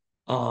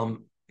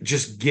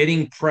 just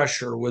getting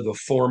pressure with a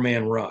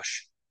four-man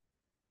rush.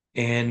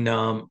 And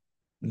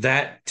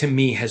that to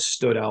me has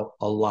stood out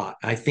a lot.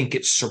 I think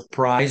it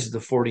surprised the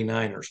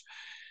 49ers.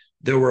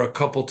 There were a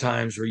couple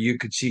times where you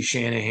could see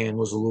Shanahan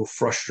was a little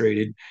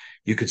frustrated.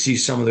 You could see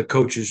some of the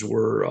coaches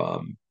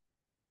were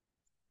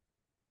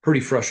pretty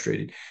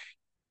frustrated.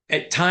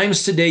 At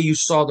times today, you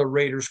saw the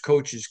Raiders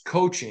coaches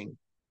coaching,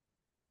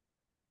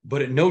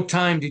 but at no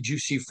time did you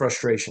see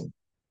frustration.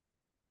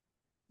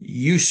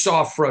 You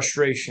saw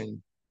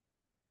frustration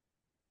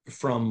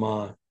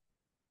from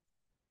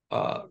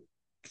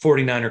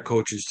 49er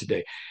coaches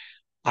today.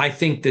 I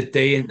think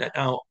that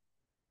now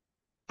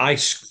I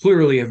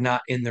clearly have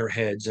not in their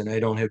heads, and I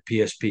don't have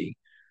PSP.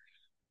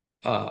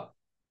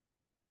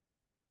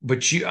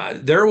 But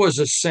there was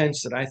a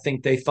sense that I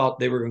think they thought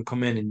they were going to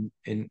come in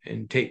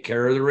and take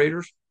care of the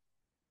Raiders,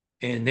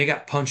 and they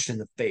got punched in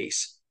the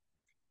face.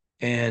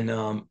 And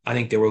I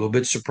think they were a little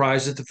bit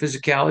surprised at the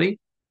physicality.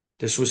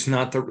 This was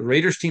not the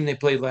Raiders team they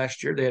played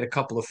last year. They had a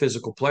couple of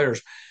physical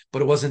players,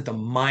 but it wasn't the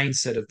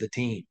mindset of the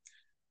team.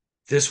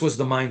 This was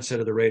the mindset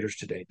of the Raiders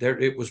today. There,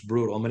 it was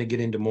brutal. I'm going to get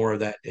into more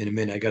of that in a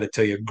minute. I got to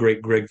tell you a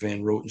great Greg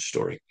Van Roten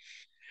story.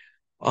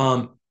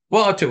 Well,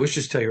 I'll tell you. Let's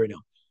just tell you right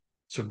now.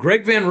 So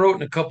Greg Van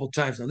Roten a couple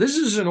times. Now, this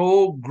is an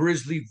old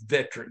Grizzly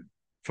veteran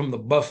from the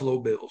Buffalo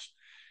Bills.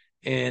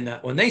 And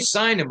when they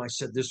signed him, I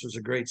said this was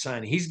a great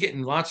signing. He's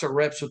getting lots of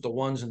reps with the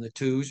ones and the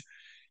twos.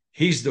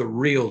 He's the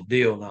real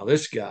deal. Now,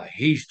 this guy,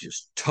 he's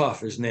just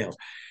tough as nails.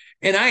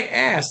 And I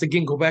asked,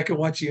 again, go back and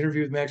watch the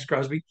interview with Max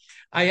Crosby.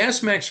 I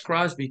asked Max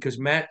Crosby because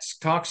Max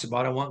talks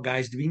about, I want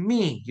guys to be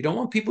mean. You don't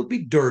want people to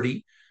be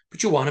dirty,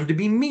 but you want them to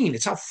be mean.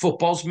 It's how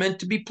football's meant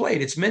to be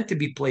played. It's meant to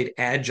be played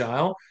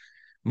agile,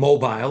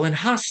 mobile, and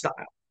hostile.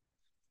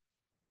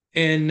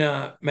 And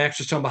Max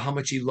was talking about how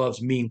much he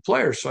loves mean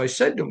players. So I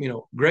said to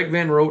him, Greg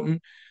Van Roten,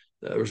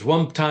 there was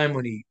one time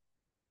when he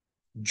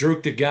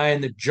jerked a guy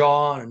in the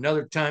jaw, and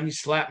another time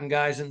he's slapping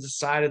guys in the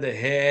side of the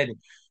head,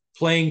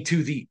 playing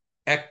to the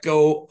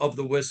echo of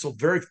the whistle.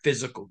 Very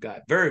physical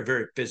guy, very,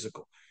 very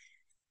physical.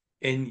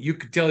 And you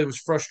could tell he was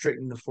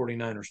frustrating the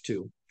 49ers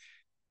too.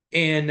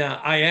 And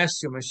I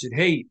asked him, I said,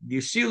 hey, do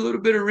you see a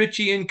little bit of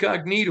Richie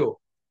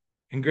Incognito?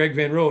 And Greg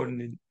Van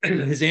Roten,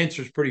 and his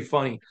answer is pretty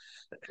funny.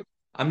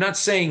 I'm not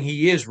saying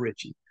he is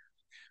Richie,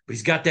 but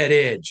he's got that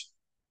edge.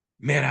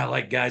 Man, I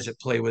like guys that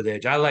play with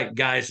edge. I like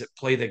guys that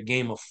play the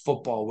game of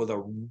football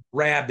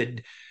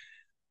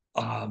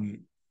um,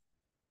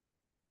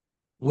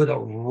 with a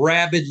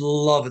rabid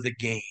love of the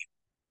game.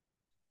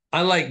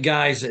 I like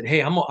guys that,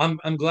 hey,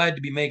 I'm glad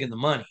to be making the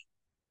money,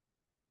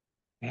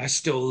 but I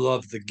still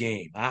love the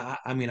game.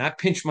 I mean, I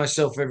pinch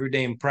myself every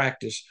day in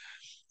practice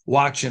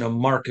watching a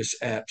Marcus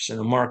Epps and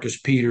a Marcus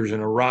Peters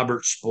and a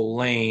Robert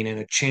Spillane and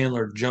a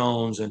Chandler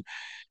Jones and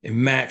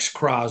Max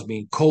Crosby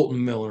and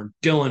Colton Miller and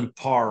Dylan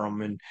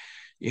Parham and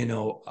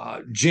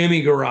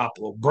Jimmy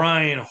Garoppolo,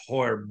 Brian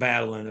Hoyer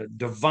battling, a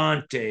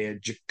Devontae, a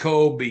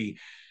Jacoby.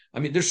 I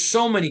mean, there's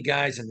so many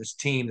guys in this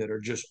team that are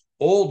just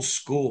old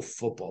school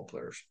football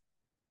players.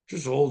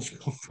 Just old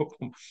school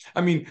football.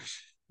 I mean,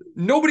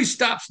 nobody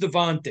stops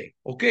Devontae,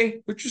 okay?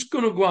 We're just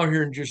going to go out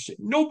here and just say,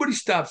 nobody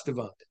stops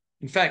Devontae.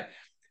 In fact,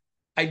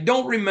 I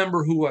don't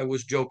remember who I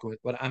was joking with,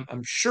 but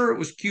I'm sure it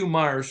was Q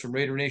Myers from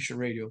Raider Nation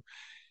Radio.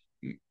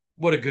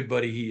 What a good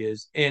buddy he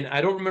is. And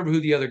I don't remember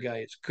who the other guy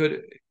is.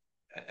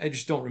 I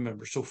just don't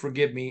remember. So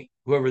forgive me,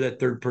 whoever that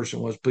third person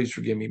was, please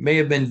forgive me. It may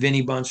have been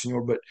Vinny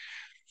Bonsignor, but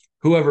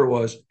whoever it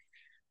was.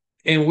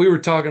 And we were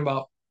talking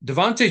about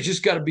Devontae's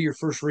just got to be your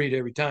first read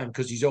every time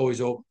because he's always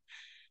open.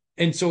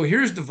 And so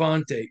here's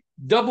Devontae,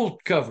 double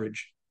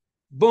coverage,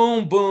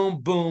 boom,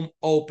 boom, boom,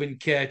 open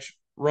catch,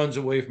 runs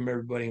away from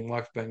everybody and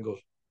walks back and goes.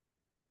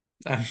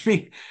 I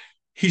mean,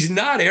 he's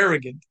not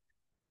arrogant.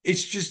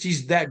 It's just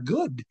he's that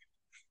good.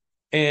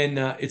 And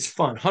it's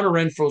fun. Hunter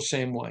Renfrow,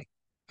 same way.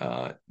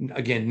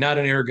 Again, not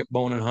an arrogant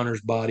bone in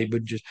Hunter's body,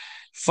 but just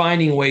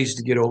finding ways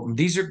to get open.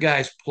 These are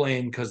guys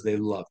playing because they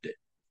loved it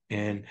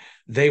and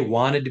they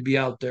wanted to be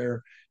out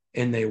there,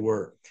 and they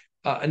were.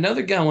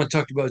 Another guy I want to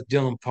talk about is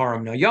Dylan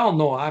Parham. Now, y'all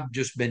know I've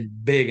just been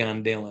big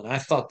on Dylan. I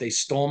thought they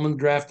stole him in the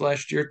draft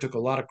last year, took a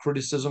lot of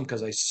criticism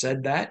because I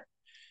said that.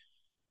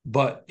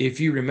 But if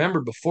you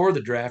remember before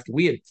the draft,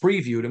 we had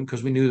previewed him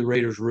because we knew the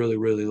Raiders really,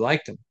 really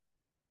liked him.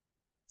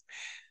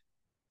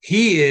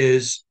 He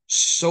is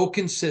so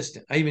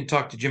consistent. I even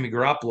talked to Jimmy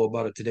Garoppolo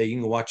about it today. You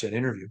can go watch that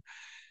interview.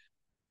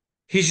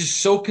 He's just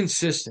so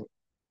consistent.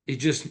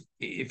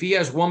 If he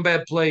has one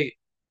bad play,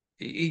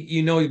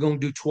 he's going to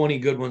do 20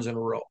 good ones in a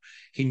row.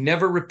 He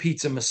never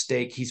repeats a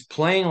mistake. He's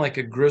playing like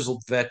a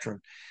grizzled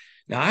veteran.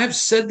 Now, I have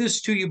said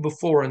this to you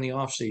before in the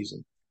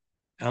offseason.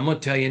 I'm going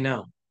to tell you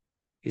now.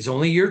 He's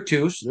only year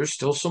two, so there's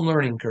still some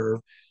learning curve.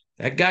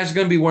 That guy's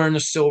going to be wearing the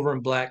silver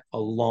and black a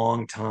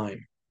long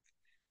time.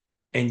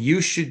 And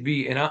you should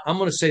be, and I'm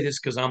going to say this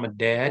because I'm a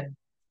dad.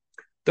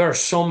 There are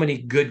so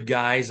many good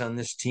guys on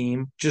this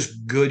team,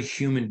 just good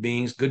human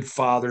beings, good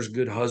fathers,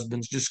 good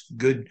husbands, just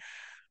good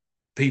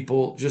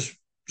people, just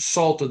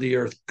salt of the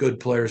earth, good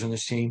players on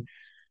this team.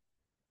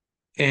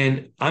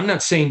 And I'm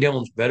not saying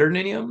Dylan's better than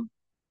any of them,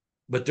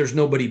 but there's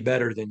nobody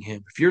better than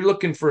him. If you're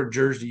looking for a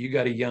jersey, you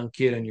got a young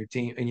kid on your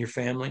team, in your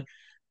family,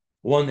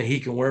 one that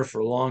he can wear for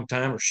a long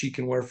time or she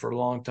can wear for a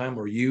long time,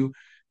 or you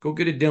go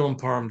get a Dylan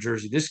Parham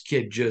jersey. This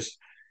kid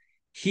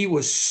he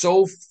was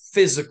so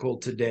physical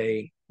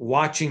today,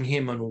 watching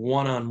him on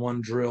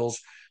one-on-one drills,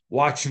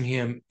 watching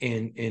him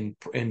in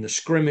the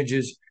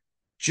scrimmages,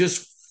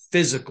 just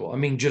physical. I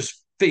mean,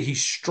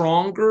 he's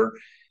stronger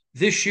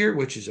this year,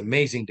 which is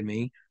amazing to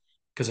me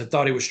because I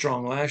thought he was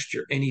strong last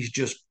year, and he's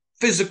just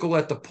physical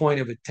at the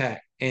point of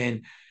attack.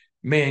 And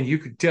man, you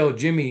could tell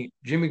Jimmy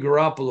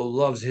Garoppolo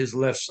loves his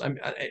left.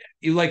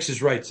 He likes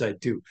his right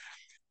side too.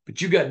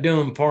 But you got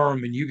Dylan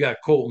Parham and you got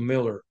Colton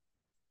Miller,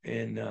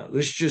 and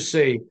let's just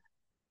say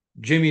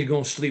Jimmy's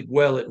going to sleep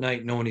well at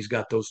night knowing he's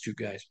got those two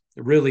guys.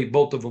 Really,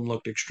 both of them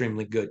looked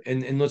extremely good.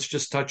 And let's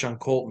just touch on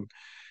Colton.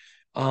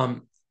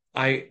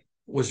 I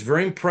was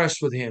very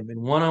impressed with him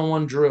in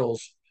one-on-one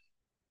drills.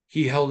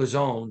 He held his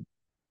own.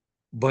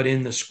 But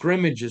in the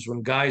scrimmages,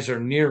 when guys are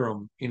near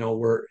him,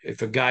 where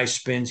if a guy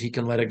spins, he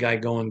can let a guy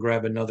go and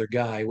grab another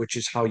guy, which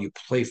is how you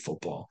play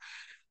football.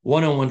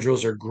 One-on-one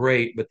drills are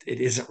great, but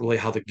it isn't really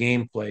how the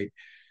game played.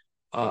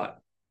 Uh,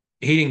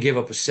 he didn't give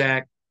up a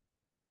sack.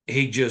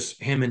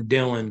 Him and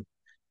Dylan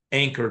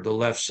anchored the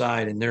left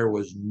side, and there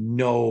was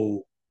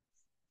no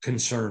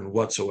concern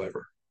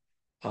whatsoever.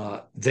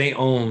 They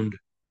owned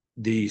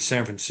the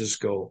San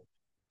Francisco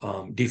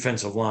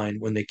defensive line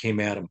when they came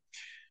at him.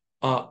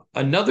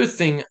 Another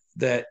thing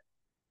that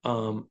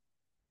um,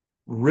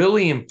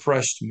 really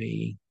impressed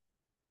me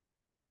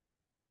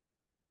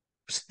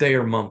was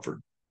Thayer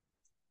Mumford.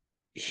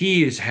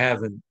 He is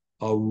having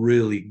a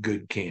really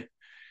good camp.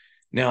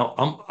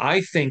 Now,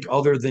 I think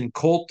other than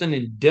Colton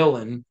and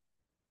Dylan,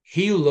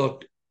 he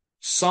looked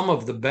some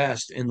of the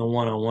best in the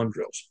one-on-one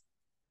drills.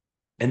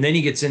 And then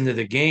he gets into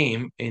the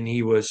game and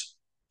he was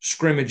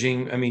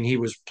scrimmaging. I mean, he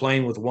was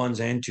playing with ones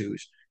and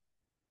twos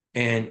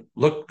and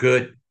looked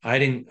good. I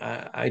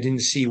didn't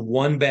see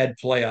one bad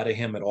play out of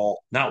him at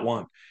all. Not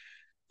one.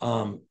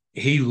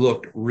 He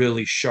looked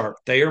really sharp.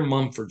 Thayer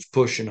Mumford's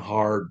pushing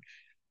hard.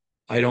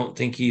 I don't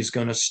think he's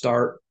going to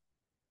start,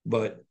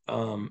 but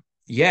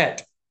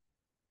yet.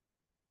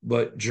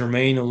 But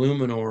Jermaine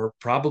Illuminor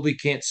probably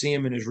can't see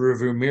him in his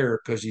rearview mirror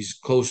because he's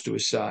close to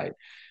his side.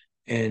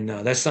 And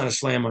that's not a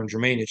slam on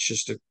Jermaine. It's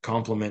just a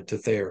compliment to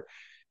Thayer.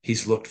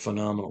 He's looked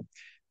phenomenal.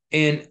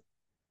 And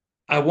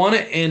I want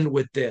to end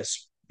with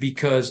this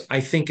because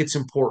I think it's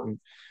important.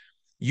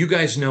 You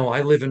guys know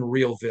I live in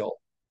Realville.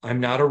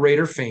 I'm not a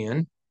Raider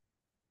fan.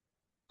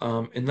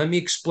 And let me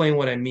explain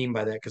what I mean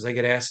by that because I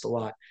get asked a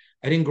lot.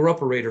 I didn't grow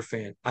up a Raider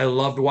fan. I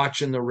loved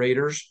watching the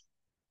Raiders.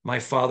 My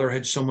father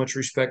had so much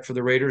respect for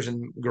the Raiders,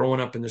 and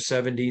growing up in the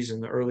 70s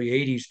and the early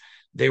 80s,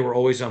 they were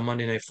always on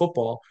Monday Night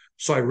Football.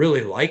 So I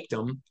really liked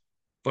them.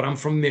 But I'm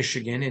from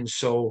Michigan. And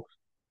so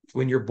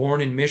when you're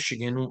born in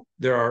Michigan,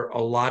 there are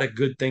a lot of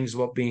good things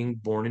about being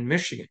born in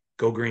Michigan.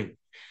 Go green.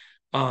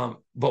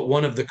 But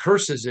one of the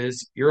curses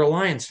is you're a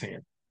Lions fan.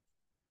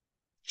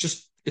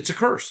 It's a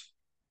curse.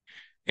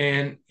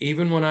 And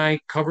even when I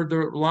covered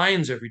the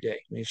Lions every day,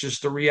 it's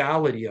just the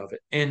reality of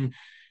it. And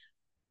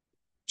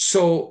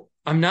so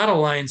I'm not a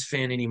Lions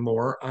fan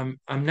anymore.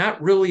 I'm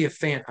not really a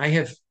fan. I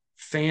have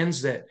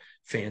fans.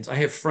 I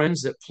have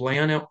friends that play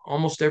on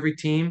almost every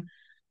team,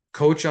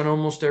 coach on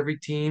almost every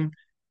team,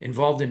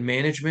 involved in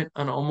management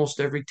on almost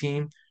every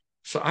team.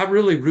 So I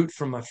really root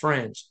for my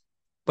friends.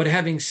 But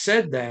having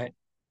said that,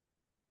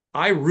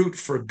 I root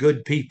for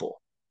good people.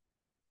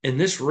 And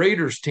this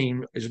Raiders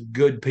team is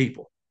good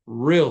people,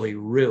 really,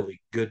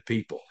 really good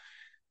people.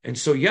 And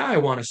so, yeah, I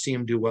want to see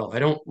them do well. I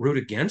don't root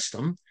against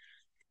them.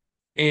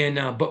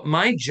 And but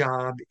my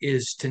job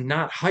is to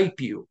not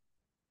hype you.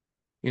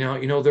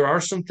 There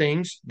are some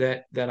things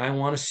that I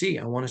want to see.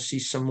 I want to see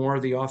some more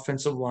of the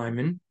offensive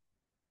linemen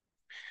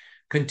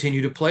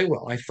continue to play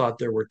well. I thought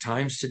there were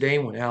times today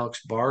when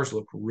Alex Bars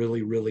looked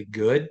really, really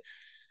good.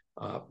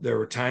 There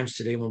were times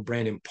today when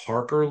Brandon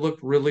Parker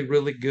looked really,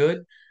 really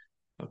good.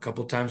 A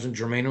couple of times when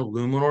Jermaine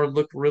Illuminor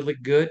looked really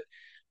good.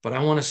 But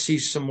I want to see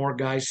some more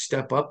guys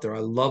step up there. I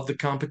love the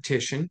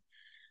competition,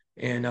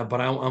 and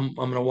but I'm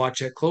going to watch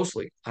that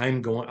closely. I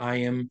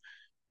am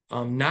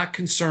not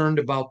concerned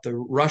about the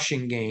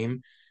rushing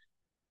game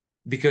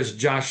because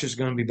Josh is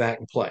going to be back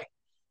and play.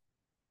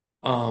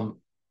 Um,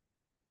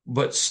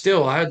 but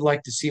still, I'd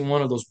like to see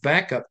one of those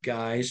backup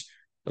guys,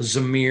 a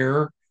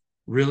Zamir,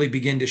 really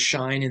begin to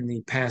shine in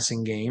the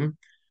passing game,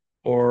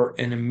 or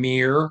an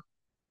Amir,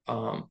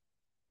 um,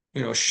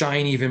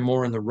 shine even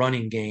more in the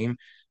running game.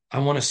 I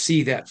want to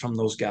see that from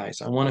those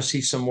guys. I want to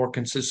see some more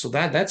consistent. So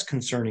that's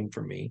concerning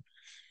for me.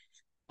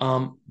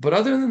 But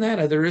other than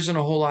that, there isn't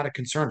a whole lot of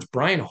concerns.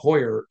 Brian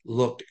Hoyer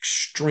looked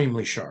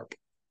extremely sharp.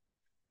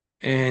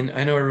 And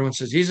I know everyone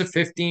says he's a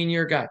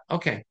 15-year guy.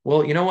 Okay,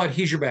 well, you know what?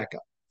 He's your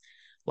backup.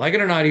 Like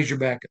it or not, he's your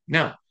backup.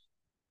 Now,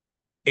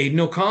 Aiden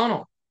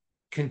O'Connell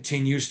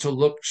continues to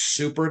look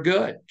super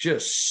good,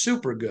 just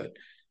super good.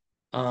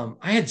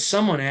 I had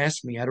someone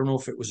ask me, I don't know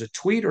if it was a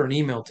tweet or an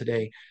email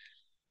today,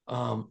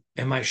 am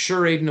I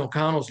sure Aiden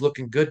O'Connell's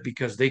looking good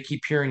because they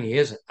keep hearing he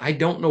isn't? I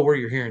don't know where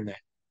you're hearing that.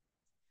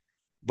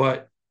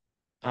 But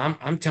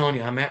I'm telling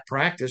you, I'm at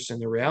practice,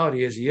 and the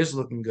reality is he is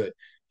looking good.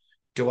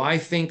 Do I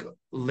think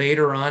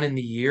later on in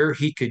the year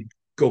he could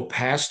go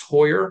past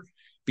Hoyer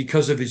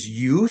because of his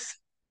youth?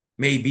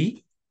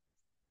 Maybe.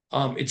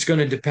 It's going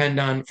to depend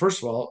on,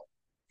 first of all,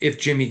 if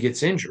Jimmy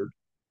gets injured.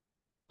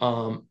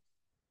 Um,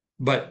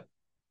 but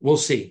we'll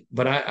see.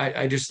 But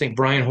I just think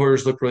Brian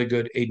Hoyer's looked really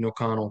good. Aiden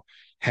O'Connell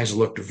has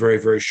looked very,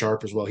 very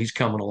sharp as well. He's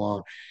coming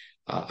along.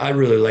 I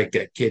really like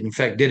that kid. In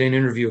fact, did an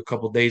interview a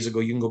couple of days ago.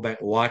 You can go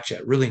back and watch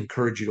that. Really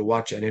encourage you to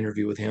watch that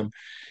interview with him.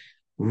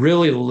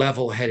 Really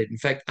level-headed. In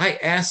fact, I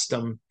asked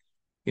him,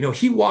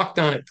 he walked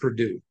on at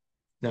Purdue.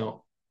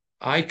 Now,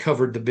 I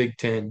covered the Big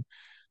Ten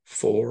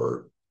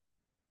for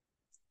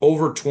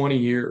over 20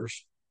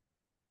 years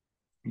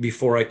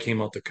before I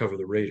came out to cover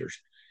the Raiders.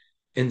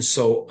 And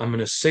so I'm going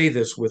to say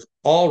this with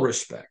all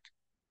respect,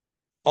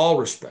 all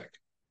respect.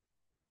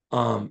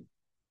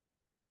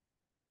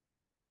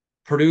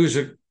 Purdue's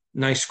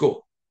nice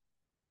school,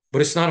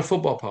 but it's not a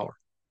football power.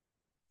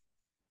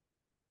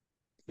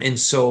 And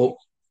so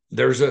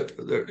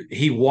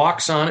he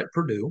walks on at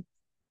Purdue.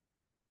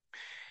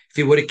 If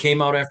he would have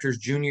came out after his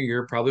junior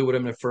year, probably would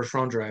have been a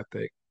first-round draft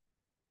pick.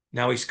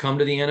 Now he's come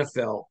to the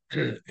NFL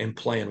and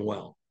playing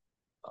well.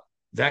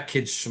 That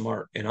kid's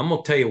smart. And I'm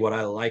going to tell you what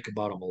I like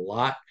about him a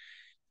lot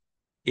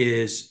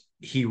is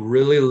he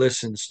really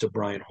listens to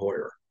Brian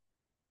Hoyer.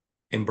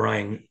 And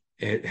Brian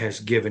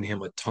has given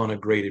him a ton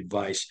of great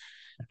advice.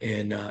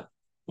 And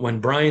when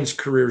Brian's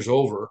career's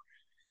over,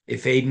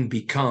 if Aiden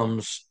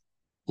becomes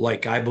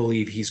like I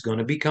believe he's going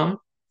to become,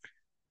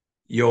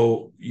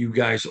 you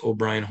guys owe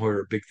Brian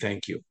Hoyer a big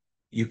thank you.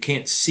 You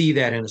can't see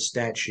that in a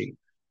stat sheet.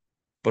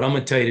 But I'm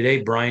going to tell you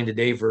today, Brian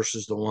today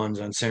versus the ones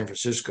on San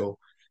Francisco,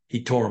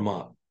 he tore them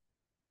up.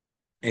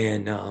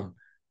 And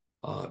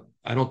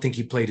I don't think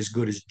he played as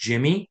good as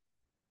Jimmy,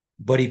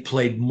 but he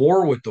played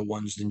more with the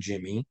ones than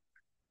Jimmy.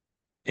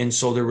 And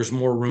so there was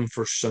more room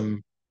for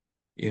some,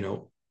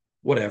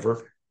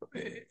 whatever.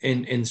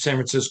 And San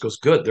Francisco's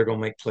good. They're going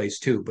to make plays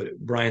too. But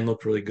Brian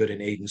looked really good in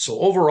Aiden. So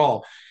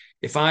overall,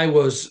 if I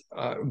was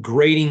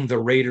grading the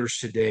Raiders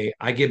today,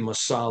 I give them a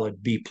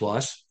solid B+.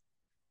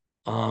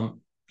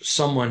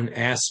 Someone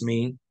asked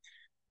me,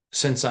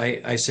 since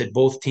I said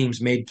both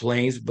teams made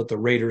plays, but the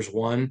Raiders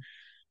won,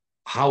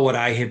 how would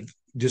I have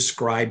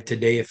described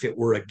today if it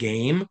were a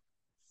game?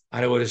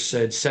 I would have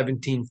said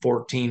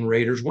 17-14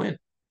 Raiders win.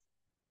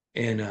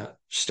 And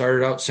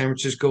started out San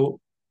Francisco,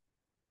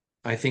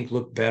 I think,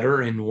 looked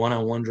better in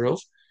one-on-one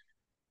drills.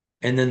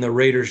 And then the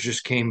Raiders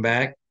just came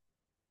back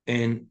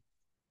and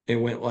it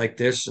went like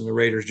this. And the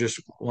Raiders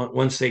just,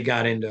 once they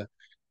got into,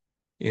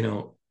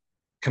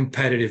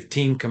 competitive,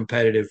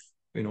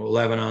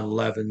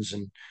 11-on-11s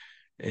and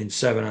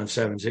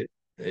 7-on-7s,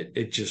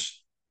 it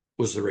just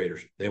was the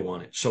Raiders. They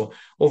won it. So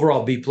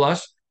overall, B+.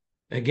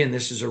 Again,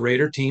 this is a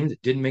Raider team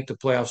that didn't make the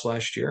playoffs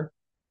last year,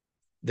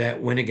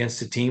 that went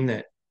against a team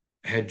that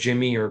had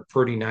Jimmy or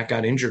Purdy not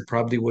got injured,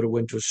 probably would have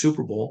went to a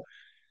Super Bowl,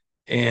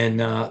 and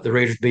the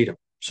Raiders beat them.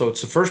 So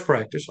it's the first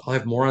practice. I'll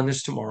have more on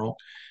this tomorrow,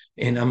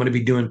 and I'm going to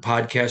be doing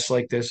podcasts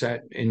like this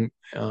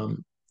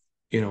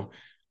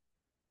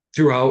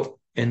throughout,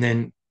 and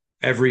then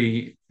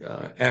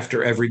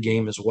after every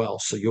game as well.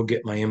 So you'll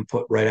get my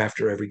input right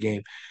after every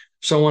game.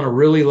 So I want to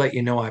really let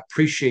you know I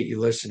appreciate you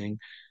listening.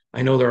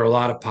 I know there are a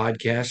lot of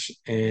podcasts,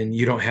 and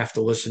you don't have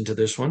to listen to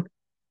this one,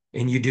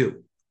 and you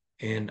do.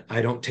 And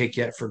I don't take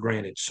that for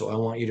granted. So I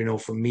want you to know,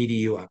 from me to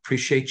you, I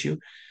appreciate you.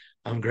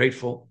 I'm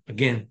grateful.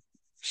 Again,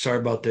 sorry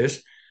about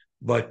this,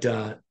 but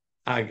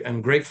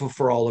I'm grateful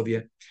for all of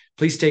you.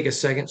 Please take a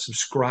second,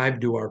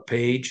 subscribe to our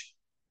page,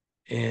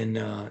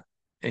 and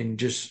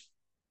just,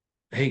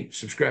 hey,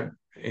 subscribe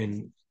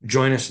and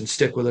join us and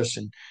stick with us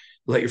and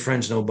let your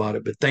friends know about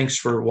it. But thanks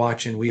for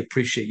watching. We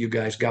appreciate you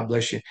guys. God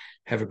bless you.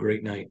 Have a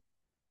great night.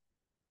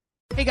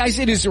 Hey guys,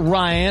 it is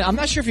Ryan. I'm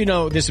not sure if you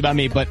know this about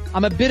me, but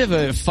I'm a bit of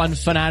a fun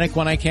fanatic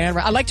when I can.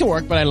 I like to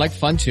work, but I like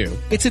fun too.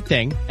 It's a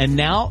thing. And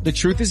now the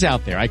truth is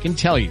out there. I can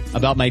tell you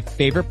about my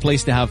favorite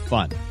place to have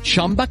fun.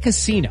 Chumba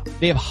Casino.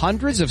 They have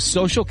hundreds of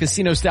social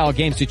casino style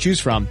games to choose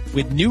from,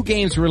 with new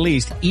games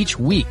released each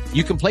week.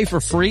 You can play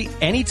for free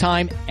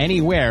anytime,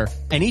 anywhere,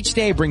 and each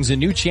day brings a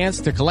new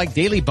chance to collect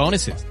daily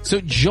bonuses. So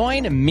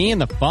join me in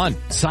the fun.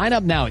 Sign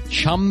up now at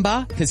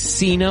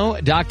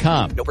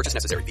ChumbaCasino.com. No purchase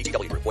necessary.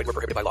 VGW Group. Void where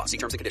prohibited by law. See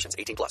terms and conditions.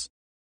 18+.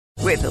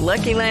 With the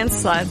Lucky Land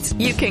Slots,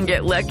 you can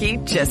get lucky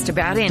just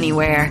about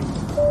anywhere.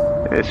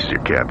 This is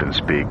your captain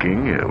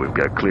speaking. We've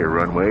got clear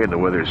runway and the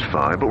weather's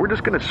fine, but we're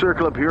just going to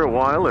circle up here a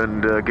while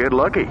and get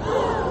lucky.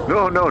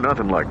 No,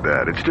 nothing like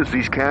that. It's just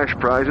these cash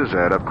prizes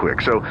add up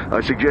quick. So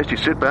I suggest you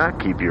sit back,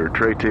 keep your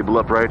tray table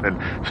upright, and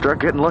start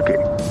getting lucky.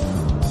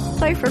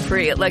 Play for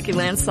free at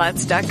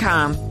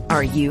LuckyLandSlots.com.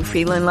 Are you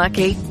feeling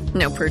lucky?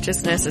 No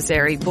purchase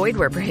necessary. Void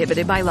where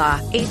prohibited by law.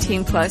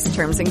 18+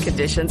 terms and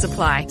conditions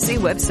apply. See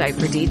website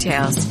for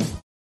details.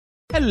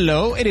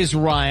 Hello, it is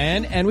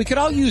Ryan, and we could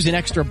all use an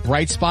extra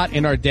bright spot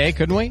in our day,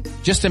 couldn't we?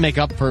 Just to make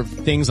up for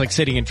things like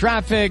sitting in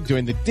traffic,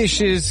 doing the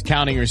dishes,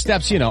 counting your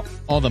steps,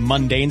 all the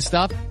mundane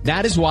stuff.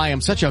 That is why I'm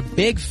such a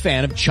big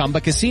fan of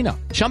Chumba Casino.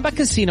 Chumba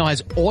Casino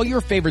has all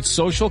your favorite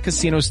social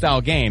casino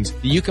style games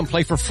that you can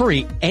play for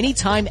free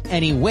anytime,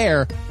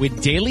 anywhere,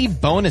 with daily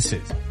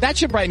bonuses. That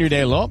should brighten your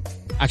day a little.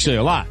 Actually,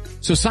 a lot.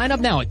 So sign up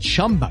now at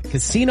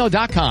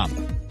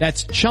ChumbaCasino.com.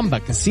 That's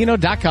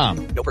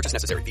ChumbaCasino.com. No purchase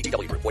necessary.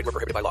 VGW Group. Void where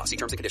prohibited by law. See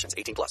terms and conditions.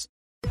 18+.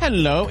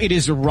 Hello, it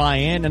is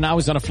Ryan, and I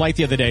was on a flight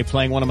the other day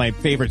playing one of my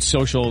favorite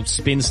social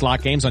spin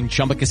slot games on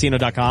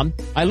ChumbaCasino.com.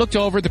 I looked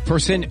over at the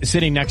person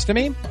sitting next to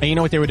me, and you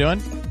know what they were doing?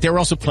 They were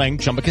also playing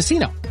Chumba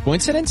Casino.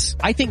 Coincidence?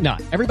 I think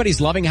not.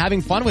 Everybody's loving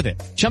having fun with it.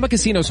 Chumba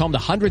Casino is home to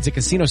hundreds of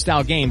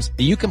casino-style games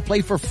that you can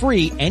play for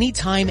free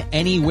anytime,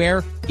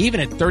 anywhere, even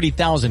at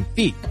 30,000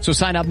 feet. So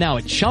sign up now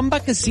at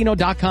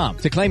ChumbaCasino.com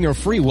to claim your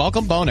free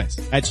welcome bonus.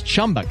 That's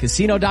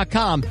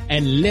ChumbaCasino.com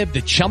and live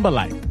the Chumba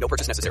life. No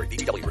purchase necessary.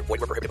 VGW Group. Void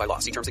where prohibited by law.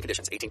 See terms and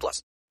conditions.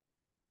 18+.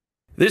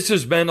 This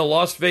has been a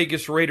Las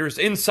Vegas Raiders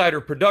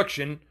Insider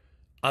production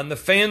on the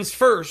Fans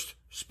First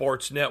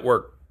Sports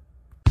Network.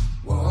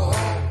 Whoa.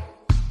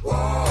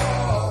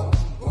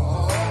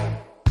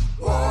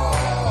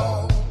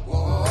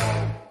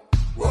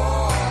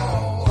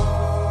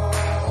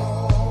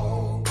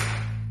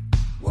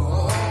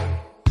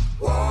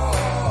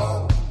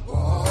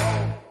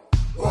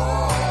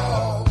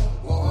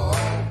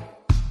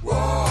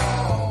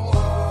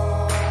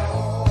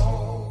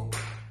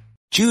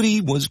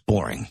 Judy was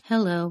boring.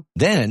 Hello.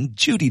 Then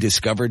Judy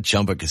discovered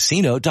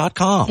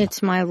ChumbaCasino.com.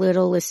 It's my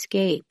little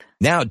escape.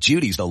 Now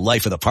Judy's the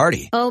life of the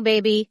party. Oh,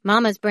 baby,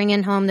 mama's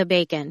bringing home the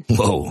bacon.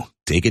 Whoa,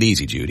 take it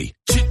easy, Judy.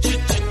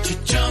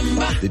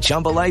 The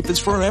Chumba life is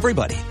for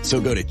everybody. So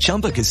go to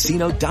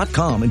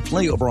ChumbaCasino.com and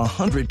play over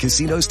 100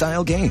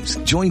 casino-style games.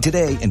 Join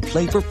today and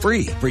play for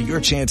free for your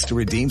chance to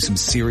redeem some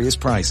serious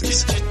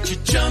prizes.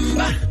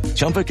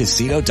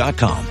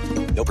 ChumbaCasino.com.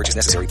 No purchase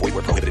necessary. Void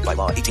where prohibited by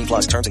law. 18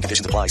 plus terms and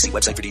conditions apply. See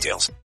website for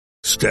details.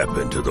 Step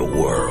into the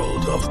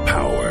world of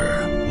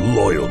power,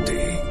 loyalty,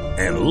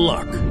 and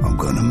luck. I'm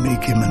gonna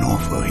make him an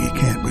offer he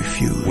can't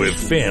refuse. With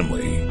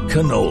family,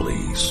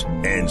 cannolis,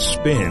 and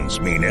spins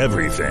mean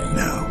everything.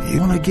 Now,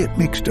 you wanna get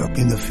mixed up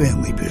in the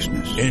family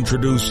business.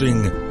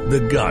 Introducing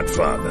The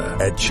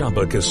Godfather at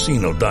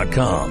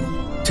ChumbaCasino.com.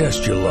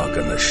 Test your luck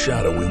in the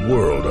shadowy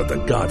world of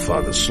The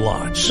Godfather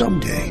slot.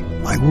 Someday,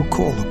 I will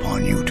call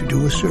upon you to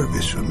do a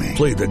service for me.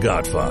 Play The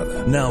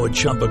Godfather now at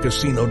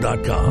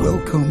ChumbaCasino.com.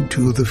 Welcome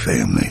to the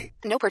family.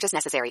 No purchase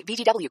necessary.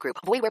 VGW Group.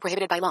 Void where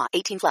prohibited by law.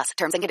 18 plus.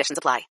 Terms and conditions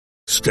apply.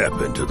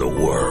 Step into the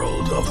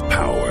world of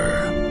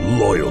power,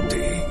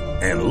 loyalty,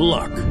 and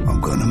luck. I'm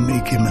gonna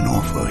make him an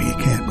offer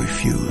he can't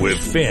refuse. With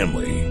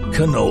family,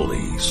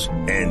 cannolis,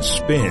 and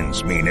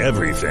spins mean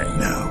everything.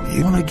 Now,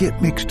 you wanna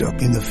get mixed up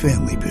in the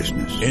family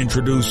business.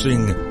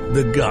 Introducing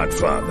The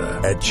Godfather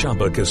at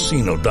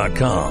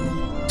ChumbaCasino.com.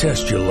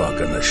 Test your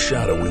luck in the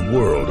shadowy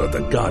world of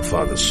The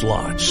Godfather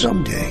slot.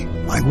 Someday,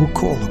 I will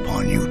call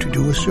upon you to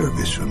do a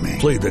service for me.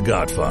 Play The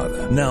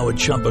Godfather now at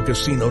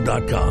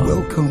ChumbaCasino.com.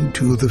 Welcome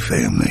to the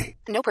family.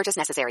 No purchase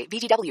necessary.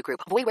 VGW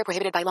Group. Void where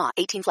prohibited by law.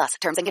 18 plus.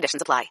 Terms and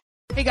conditions apply.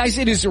 Hey guys,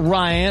 it is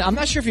Ryan. I'm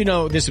not sure if you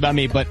know this about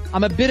me, but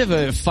I'm a bit of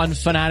a fun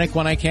fanatic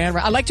when I can.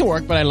 I like to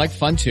work, but I like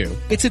fun too.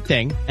 It's a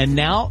thing. And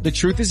now the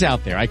truth is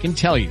out there. I can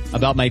tell you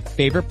about my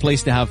favorite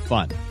place to have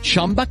fun.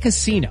 Chumba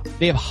Casino.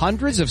 They have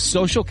hundreds of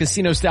social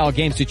casino style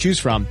games to choose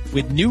from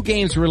with new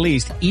games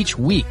released each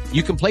week.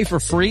 You can play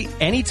for free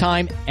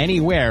anytime,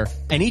 anywhere.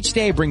 And each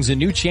day brings a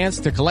new chance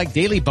to collect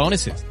daily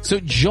bonuses. So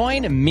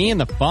join me in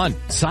the fun.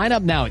 Sign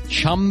up now at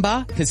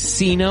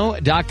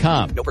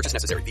ChumbaCasino.com. No purchase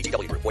necessary.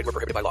 VGW Group. Void where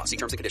prohibited by law. See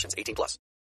terms and conditions. 18 plus.